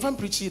kind of if I'm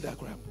preaching that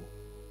crap.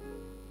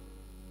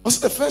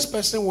 Also, the first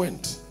person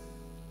went,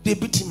 they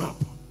beat him up.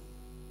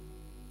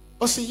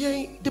 Also,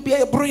 they be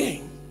a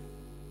brain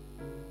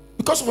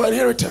because of our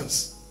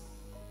inheritance.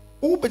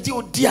 Oh, but they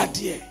will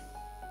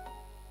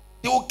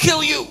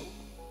kill you.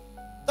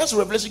 That's the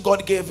revelation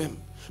God gave him.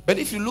 But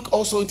if you look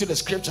also into the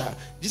scripture,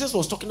 Jesus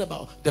was talking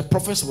about the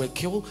prophets were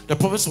killed. The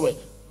prophets were,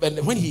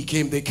 and when he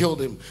came, they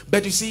killed him.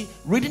 But you see,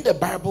 reading the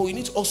Bible, you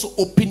need to also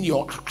open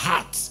your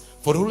heart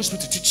for the Holy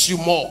Spirit to teach you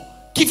more,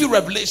 give you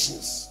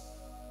revelations.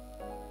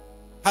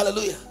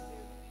 Hallelujah.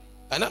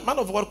 And that man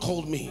of God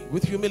called me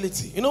with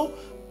humility.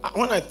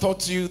 When I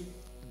taught to you,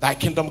 thy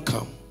kingdom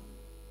come,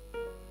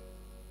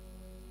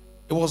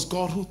 it was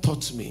God who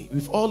taught me.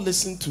 We've all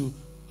listened to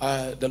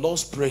the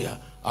Lord's Prayer.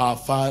 Our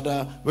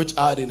Father, which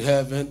art in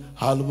heaven,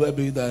 hallowed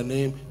be thy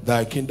name.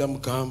 Thy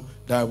kingdom come,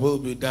 thy will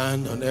be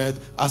done on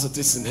earth as it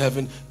is in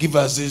heaven. Give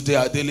us this day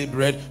our daily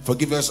bread.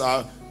 Forgive us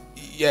as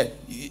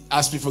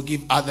we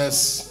forgive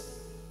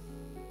others.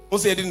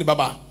 What's the idea,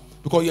 Baba?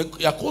 Because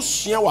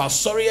you're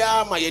sorry,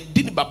 my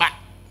Baba.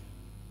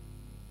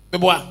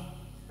 But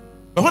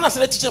when I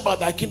started teaching about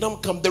thy kingdom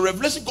come, the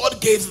revelation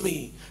God gave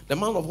me, the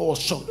man of God was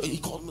shocked. He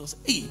called me and said,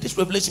 hey, this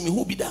revelation,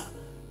 who be that?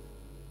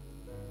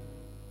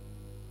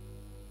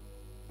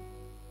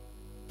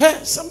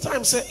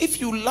 Sometimes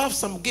if you love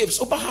some gifts,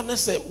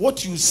 say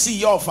what you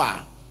see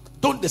offer,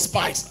 don't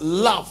despise,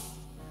 love,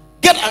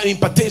 get an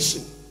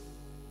impartation.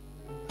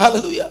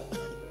 Hallelujah.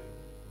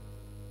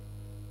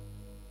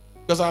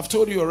 Because I've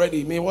told you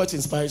already, what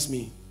inspires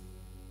me?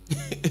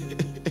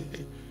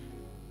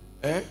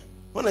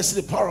 When I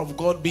see the power of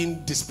God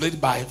being displayed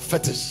by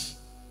fetish,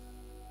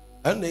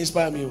 I don't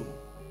inspire me.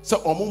 So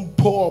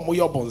poor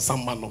moyobon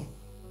samano.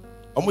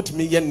 I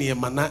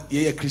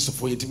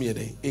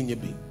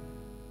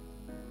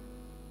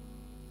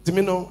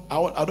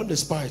don't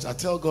despise. I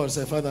tell God,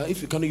 say, Father,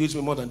 if you cannot use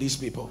me more than these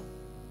people,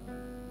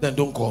 then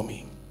don't call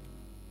me.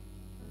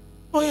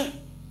 Oh yeah.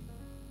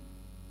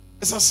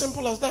 It's as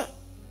simple as that.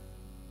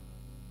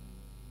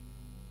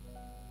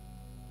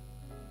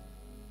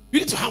 We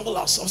need to humble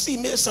ourselves. See,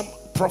 made some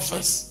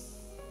prophets,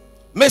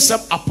 made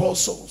some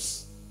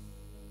apostles,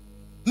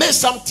 made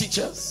some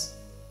teachers.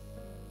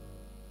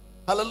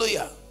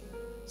 Hallelujah.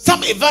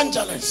 Some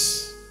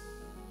evangelists.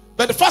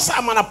 But the fact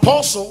I'm an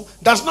apostle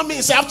does not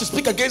mean I have to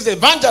speak against the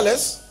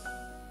evangelists.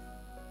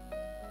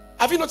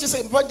 Have you noticed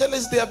that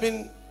evangelists, they have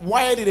been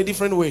wired in a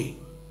different way?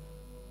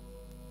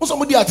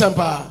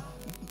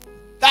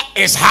 That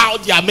is how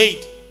they are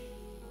made.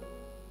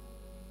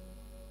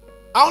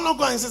 I'm not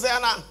going to say,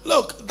 Anna,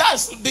 look,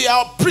 they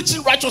are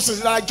preaching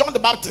righteousness like John the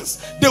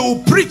Baptist. They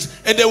will preach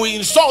and they will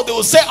insult, they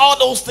will say all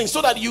those things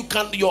so that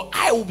your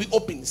eye will be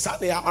open. So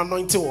they are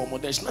anointed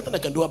woman. There's nothing I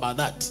can do about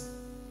that.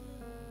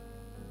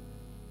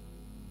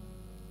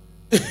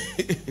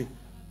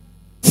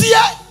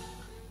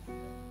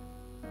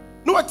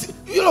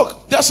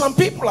 Look, there are some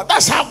people,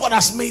 that's how God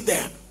has made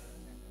them.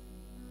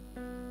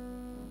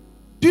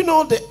 Do you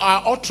know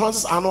our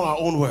utterances are not our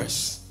own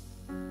words?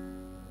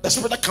 The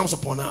Spirit that comes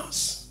upon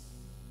us.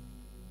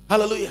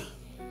 Hallelujah.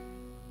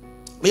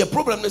 But your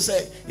problem is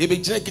say you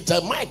be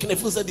Mike and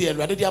if you say the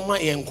rather than my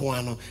and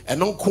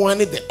non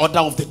kwani the order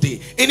of the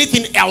day.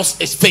 Anything else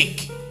is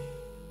fake.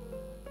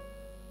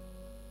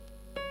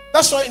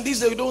 That's why in this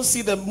day we don't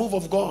see the move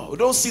of God. We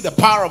don't see the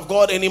power of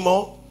God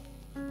anymore.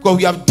 Because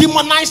we have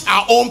demonized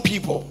our own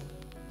people.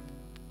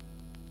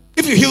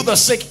 If you heal the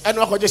sick, and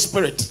not the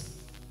spirit.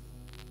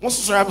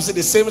 Most of the say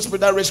the same spirit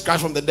that raised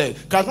Christ from the dead.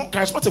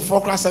 Christ, what the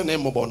four Christ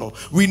name?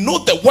 We know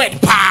the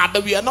word power,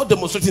 but we are not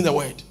demonstrating the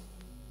word.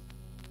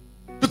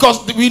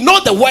 Because we know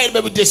the word,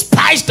 but we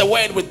despise the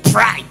word with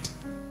pride.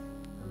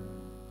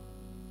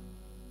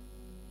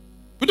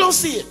 We don't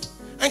see it.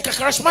 And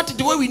charismatic,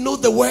 the way we know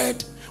the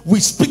word, we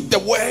speak the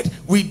word,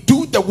 we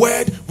do the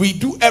word, we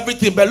do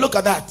everything. But look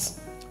at that.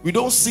 We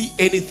don't see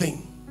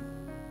anything.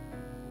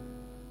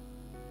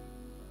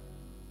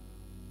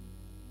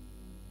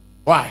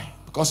 Why?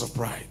 because of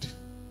pride.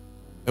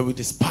 And we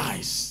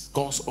despise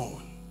God's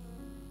own.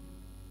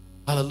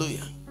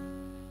 Hallelujah.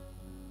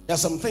 There are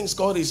some things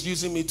God is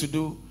using me to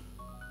do,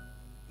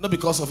 not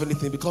because of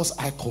anything, because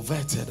I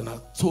converted and I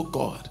told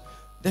God,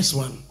 this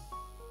one,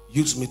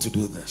 use me to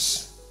do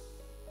this.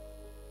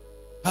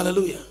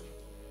 Hallelujah.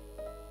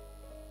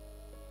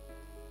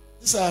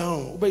 This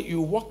but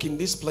you walk in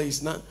this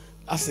place now,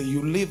 I say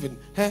you live in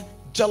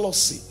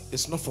jealousy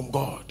is not from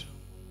God.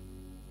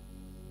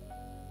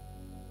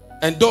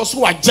 And those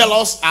who are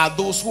jealous are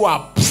those who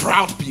are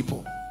proud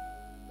people.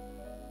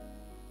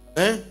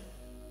 Why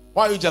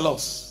are you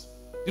jealous?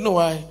 You know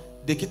why?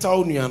 They get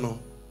out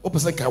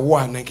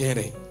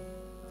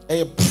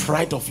a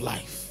pride of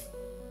life.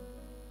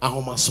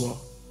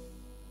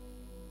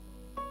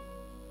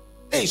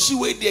 Hey, she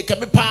wait there can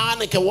be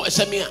pan and can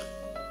watch me.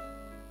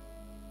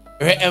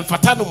 And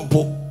fatanum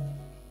bo.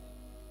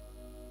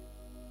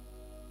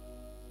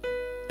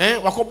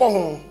 Wakobo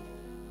home.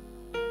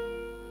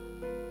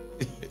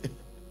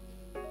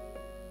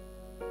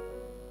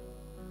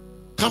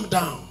 Calm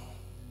down.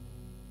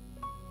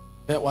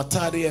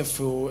 Watari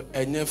efo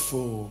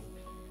enyefo.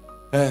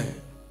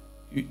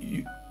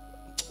 You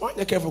why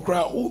you careful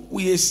cry?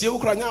 We see you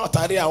cry now.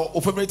 Watari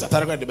our favorite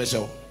atari the best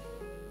show.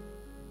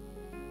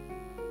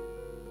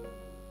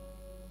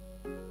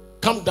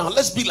 Calm down.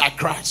 Let's be like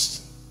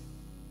Christ.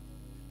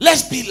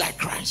 Let's be like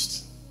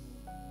Christ.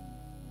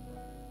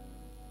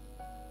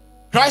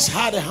 Christ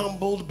had a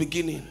humble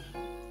beginning,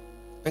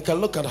 and can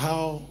look at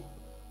how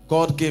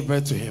God gave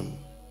birth to him.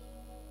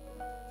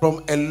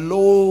 From a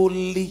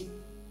lowly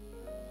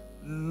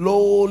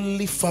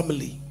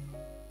family.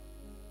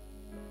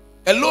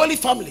 A lowly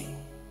family.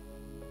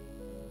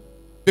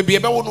 Baby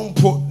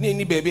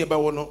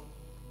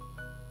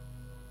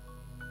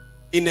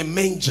in a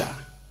manger.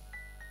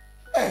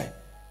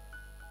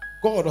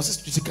 God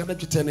was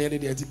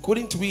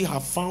couldn't we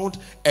have found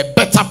a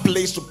better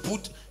place to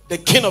put the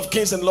King of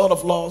Kings and Lord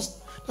of Lords?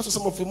 That's why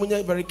some of you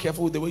are very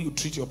careful with the way you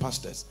treat your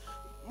pastors.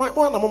 My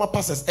one of my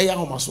pastors, yeah,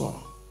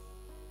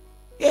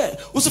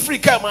 who's a free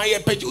car?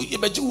 Don't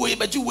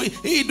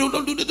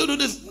do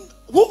this.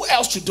 Who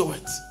else should do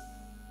it?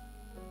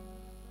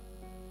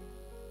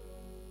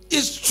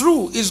 It's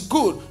true, it's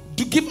good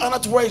to give honor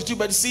to where it's due,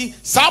 but see,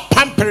 stop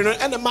pampering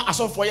and the man as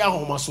for your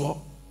home as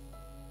well.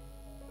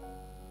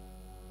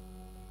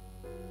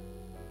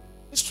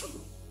 It's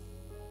true.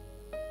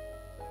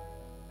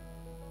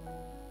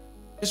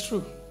 It's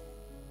true.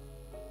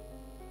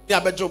 Yeah,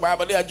 but Joe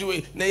Bible, they are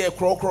doing, they are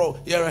crow,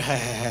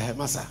 yeah,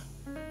 massa.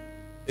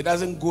 It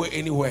doesn't go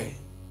anywhere.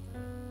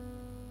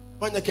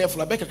 When you're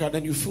careful,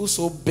 then you feel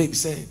so big.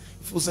 You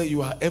feel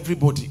you are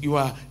everybody, you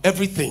are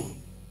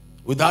everything.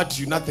 Without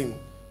you, nothing.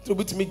 To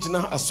be to me,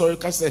 Jina, sorry,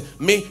 can say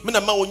me na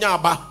ma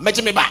wonya ba,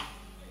 meje me ba.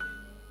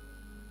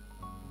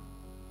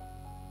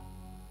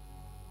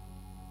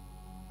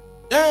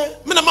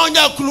 Me na ma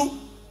wonya kulu,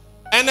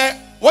 and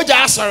what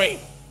you sorry.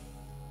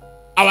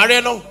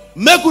 Aware no,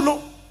 megu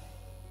no.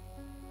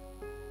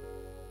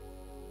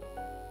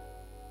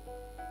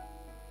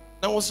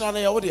 Now what's on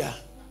your audio?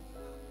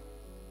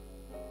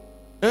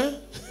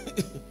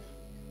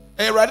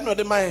 Right now,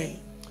 the mind.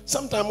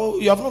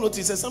 Sometimes you have not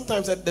noticed that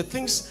sometimes that the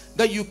things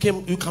that you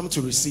come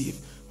to receive,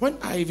 when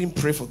I even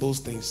pray for those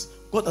things,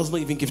 God does not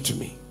even give to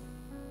me.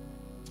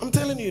 I'm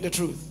telling you the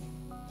truth.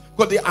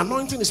 But the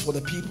anointing is for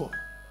the people.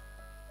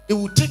 It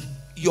will take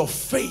your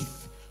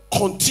faith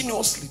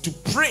continuously to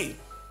pray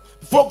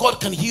before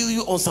God can heal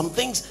you on some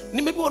things.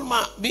 Maybe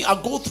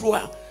I go through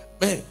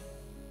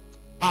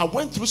I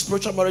went through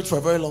spiritual marriage for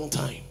a very long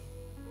time.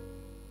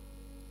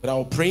 But I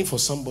was praying for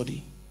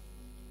somebody.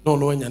 No,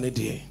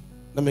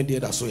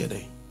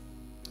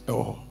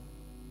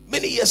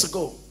 many years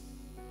ago.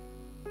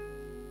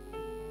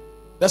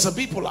 There's some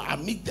people I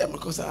meet them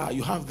because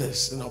you have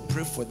this, and I'll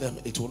pray for them.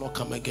 It will not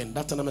come again.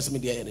 That time I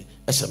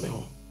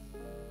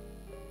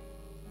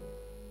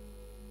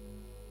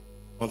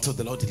until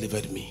the Lord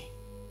delivered me.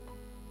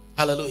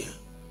 Hallelujah.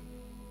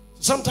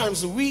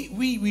 Sometimes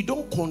we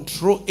don't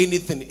control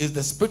anything. It's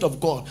the Spirit of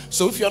God.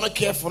 So if you're not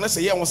careful, let's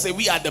say, I want to say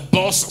we are the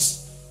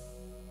bosses.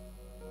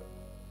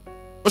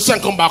 But then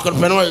come back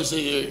and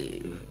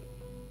say,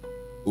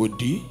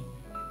 Odi,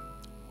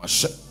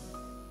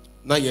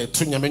 now you're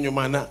tuning your menu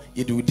mana,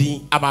 you do the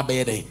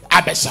ababede,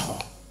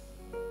 abesaho.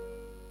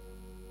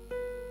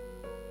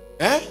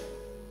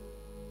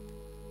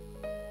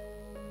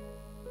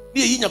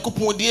 You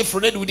could dear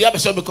friend with the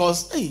abesaho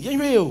because, hey,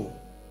 you.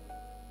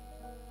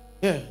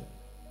 Yeah.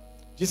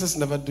 Jesus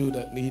never do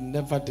that. He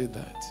never did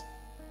that.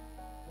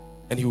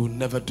 And he will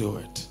never do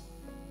it.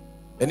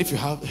 And if you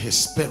have his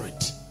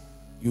spirit,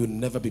 you will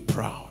never be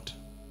proud.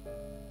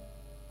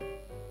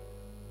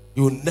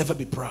 You will never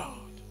be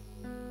proud.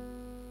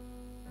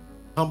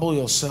 Humble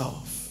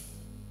yourself,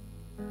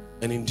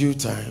 and in due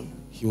time,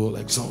 he will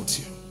exalt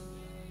you.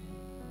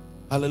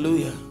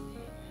 Hallelujah.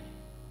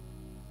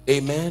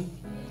 Amen.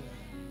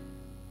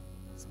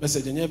 This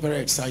message is very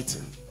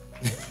exciting.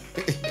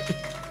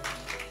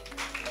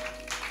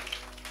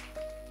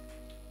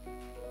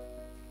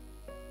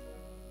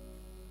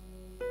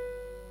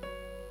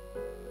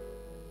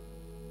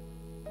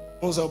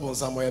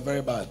 Somewhere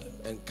very bad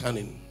and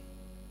cunning.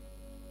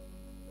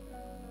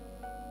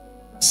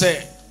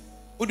 Say,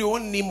 would you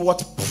want name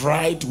what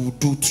pride will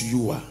do to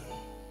you?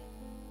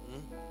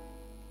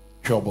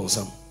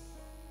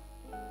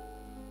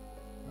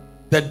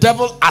 The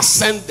devil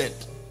ascended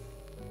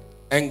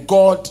and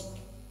God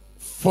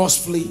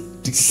forcefully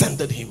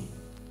descended him.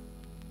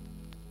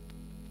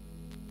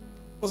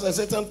 Because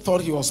Satan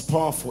thought he was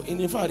powerful.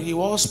 In fact, he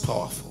was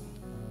powerful.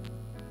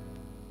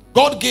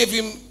 God gave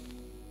him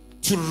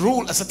to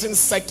rule a certain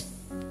sect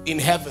in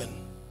heaven.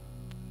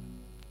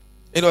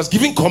 It was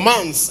giving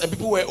commands and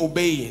people were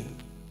obeying.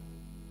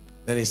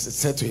 Then he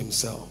said to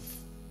himself,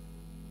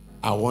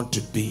 I want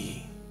to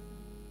be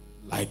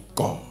like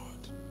God.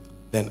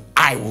 Then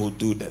I will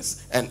do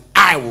this, and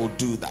I will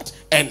do that,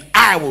 and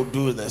I will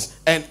do this,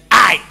 and I.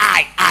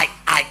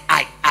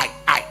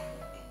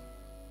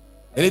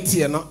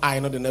 Anything I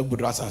know the next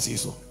would say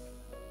so.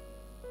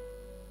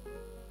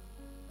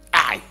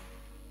 I.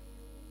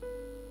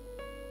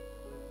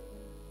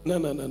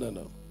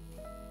 No.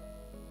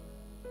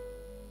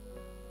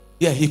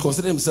 Yeah, he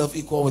considered himself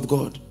equal with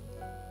God.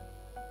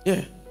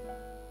 Yeah.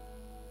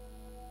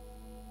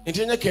 And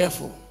you're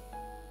careful.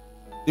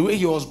 The way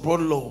he was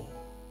brought low.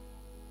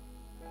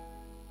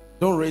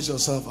 Don't raise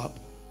yourself up.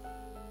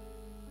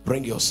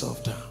 Bring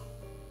yourself down.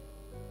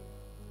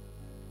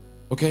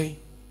 Okay?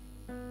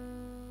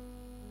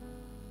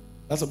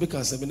 That's a big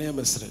concept. My name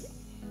is Red.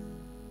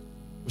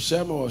 We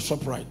share my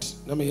shop right.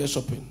 Let me hear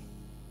shopping.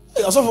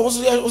 Hey,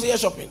 what's here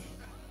shopping?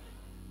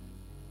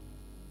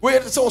 Wait,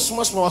 it's so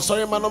small.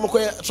 Sorry, man. I'm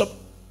going to shop.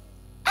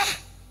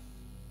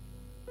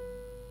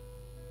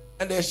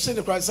 And they say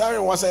the crowd. Sorry,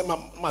 once I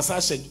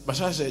massage,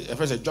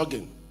 first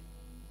jogging.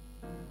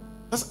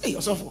 That's hey,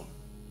 yourself.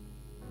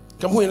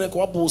 Come here and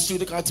go up. See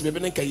the car to be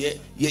being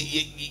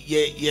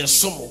ye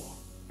sumo.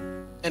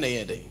 And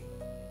a day.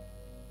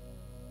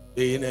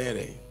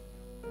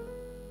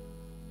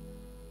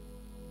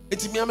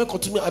 It's me. I'm a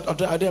continue.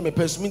 I am a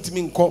person. Mean to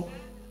me.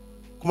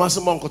 Come as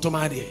a monk to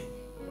my day.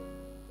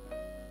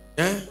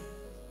 Eh?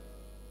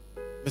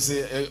 I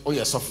say, oh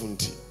yes, soft.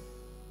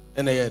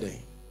 And a day.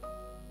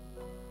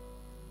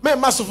 My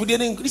master for the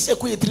English, I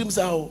quit trims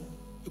out.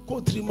 You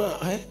call trimmer,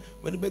 eh?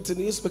 When you bet in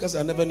news because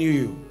I never knew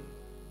you.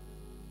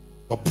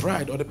 But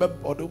pride or the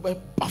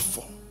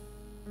buffer.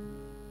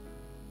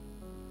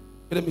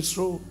 Let me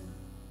throw.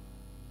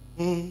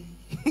 Let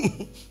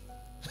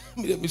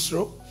me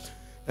throw.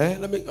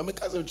 Let me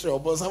cast a trail,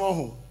 but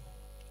someone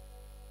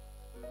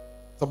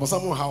who.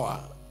 Someone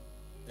how,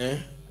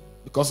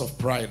 because of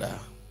pride,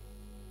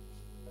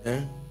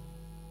 I'm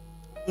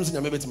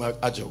saying maybe to my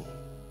agile.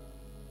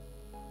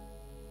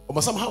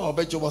 But somehow I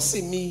bet you will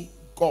see me,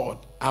 God,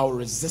 I will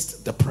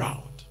resist the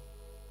proud.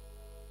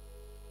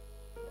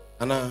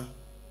 And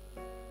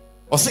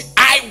I'll say,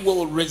 I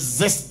will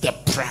resist the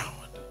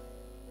proud.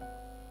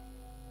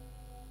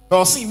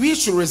 Now, see, we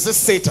should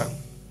resist Satan,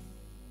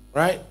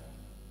 right?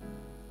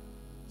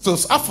 So,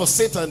 after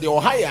Satan, the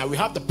higher, we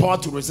have the power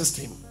to resist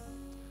him.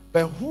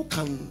 But who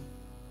can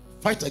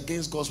fight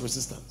against God's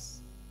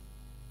resistance?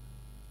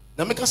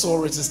 Now, make us all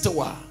resist the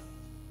war.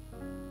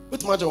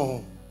 With my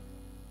job.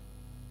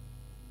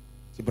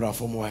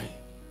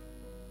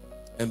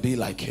 And be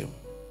like him.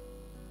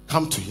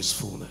 Come to his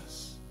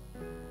fullness.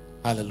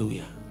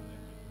 Hallelujah.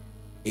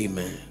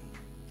 Amen.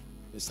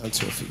 Stand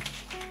to your feet.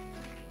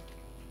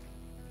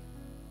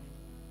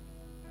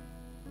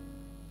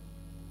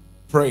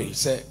 Pray.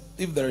 Say,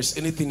 if there is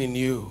anything in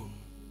you.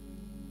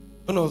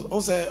 You know,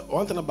 also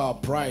one thing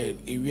about pride.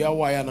 If we are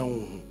why now,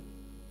 you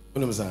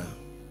know,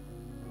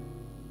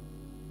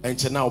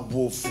 and now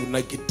both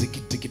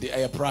naked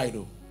air pride.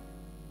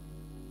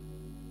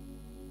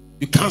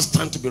 You can't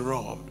stand to be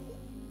robbed.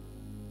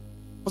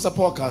 What's a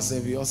podcast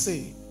say? You'll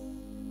say,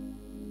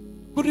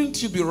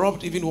 couldn't you be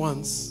robbed even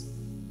once?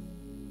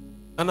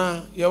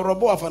 And you're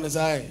robbed off on his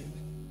eye.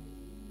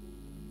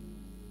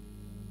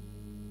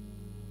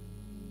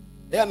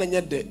 Yeah, and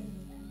yet day.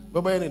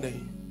 Bye any day.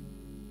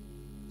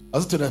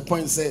 As to the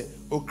point say,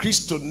 oh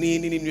Christo ni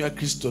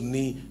Christo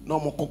ni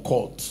no more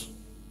court.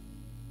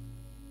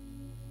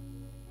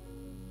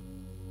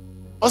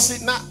 Oh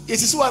see now, it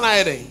is one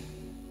eye.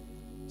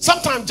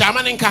 Sometimes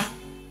Jamaninka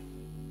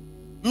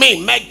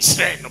me make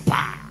train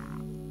pa.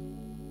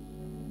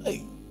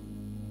 Hey,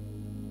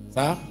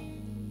 sir,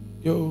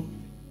 yo.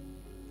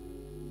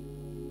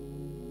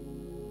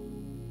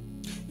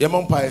 Your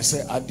mom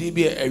say,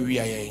 "Adibia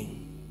area."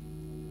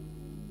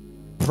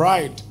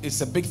 Pride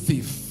is a big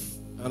thief,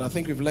 and I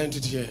think we've learned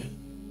it here.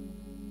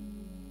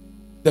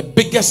 The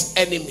biggest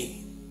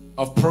enemy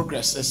of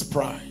progress is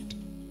pride.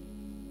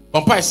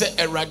 Mom say,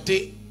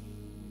 "Erade,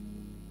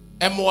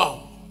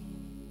 emwa."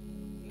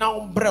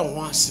 Now,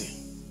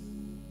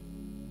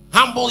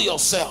 humble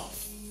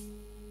yourself,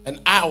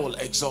 and I will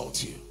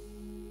exalt you.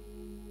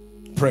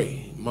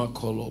 Pray.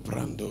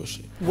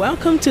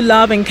 Welcome to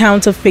Love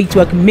Encounter Faith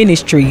Work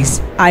Ministries.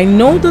 I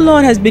know the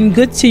Lord has been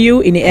good to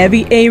you in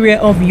every area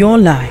of your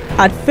life.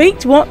 At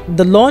Faith Walk,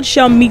 the Lord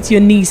shall meet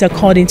your needs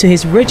according to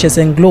his riches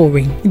and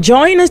glory.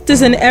 Join us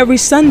this and every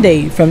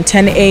Sunday from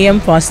 10 a.m.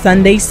 for our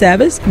Sunday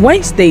service,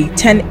 Wednesday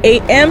 10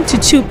 a.m. to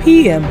 2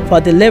 p.m. for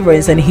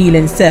deliverance and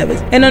healing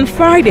service, and on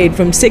Friday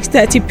from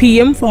 6:30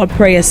 p.m. for our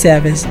prayer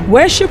service.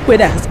 Worship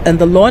with us and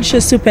the Lord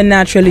shall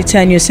supernaturally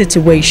turn your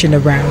situation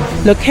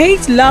around.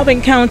 Locate Love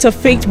Encounter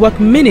Faith Walk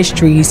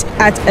Ministries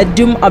at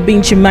Adum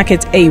Abinchi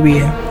Market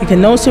area. You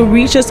can also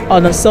reach us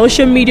on our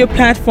social media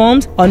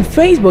platforms on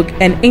Facebook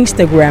and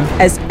Instagram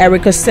as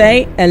Erica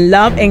Say and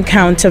Love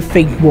Encounter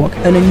Faith Walk,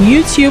 and on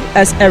YouTube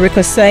as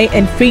Erica Say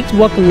and Faith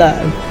Walk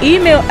Love.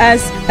 Email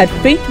us at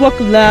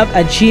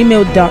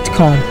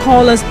faithwalklove@gmail.com.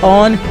 Call us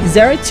on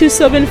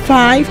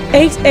 0275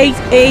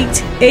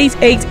 888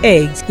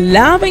 888.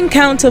 Love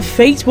Encounter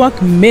Faith Walk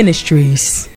Ministries.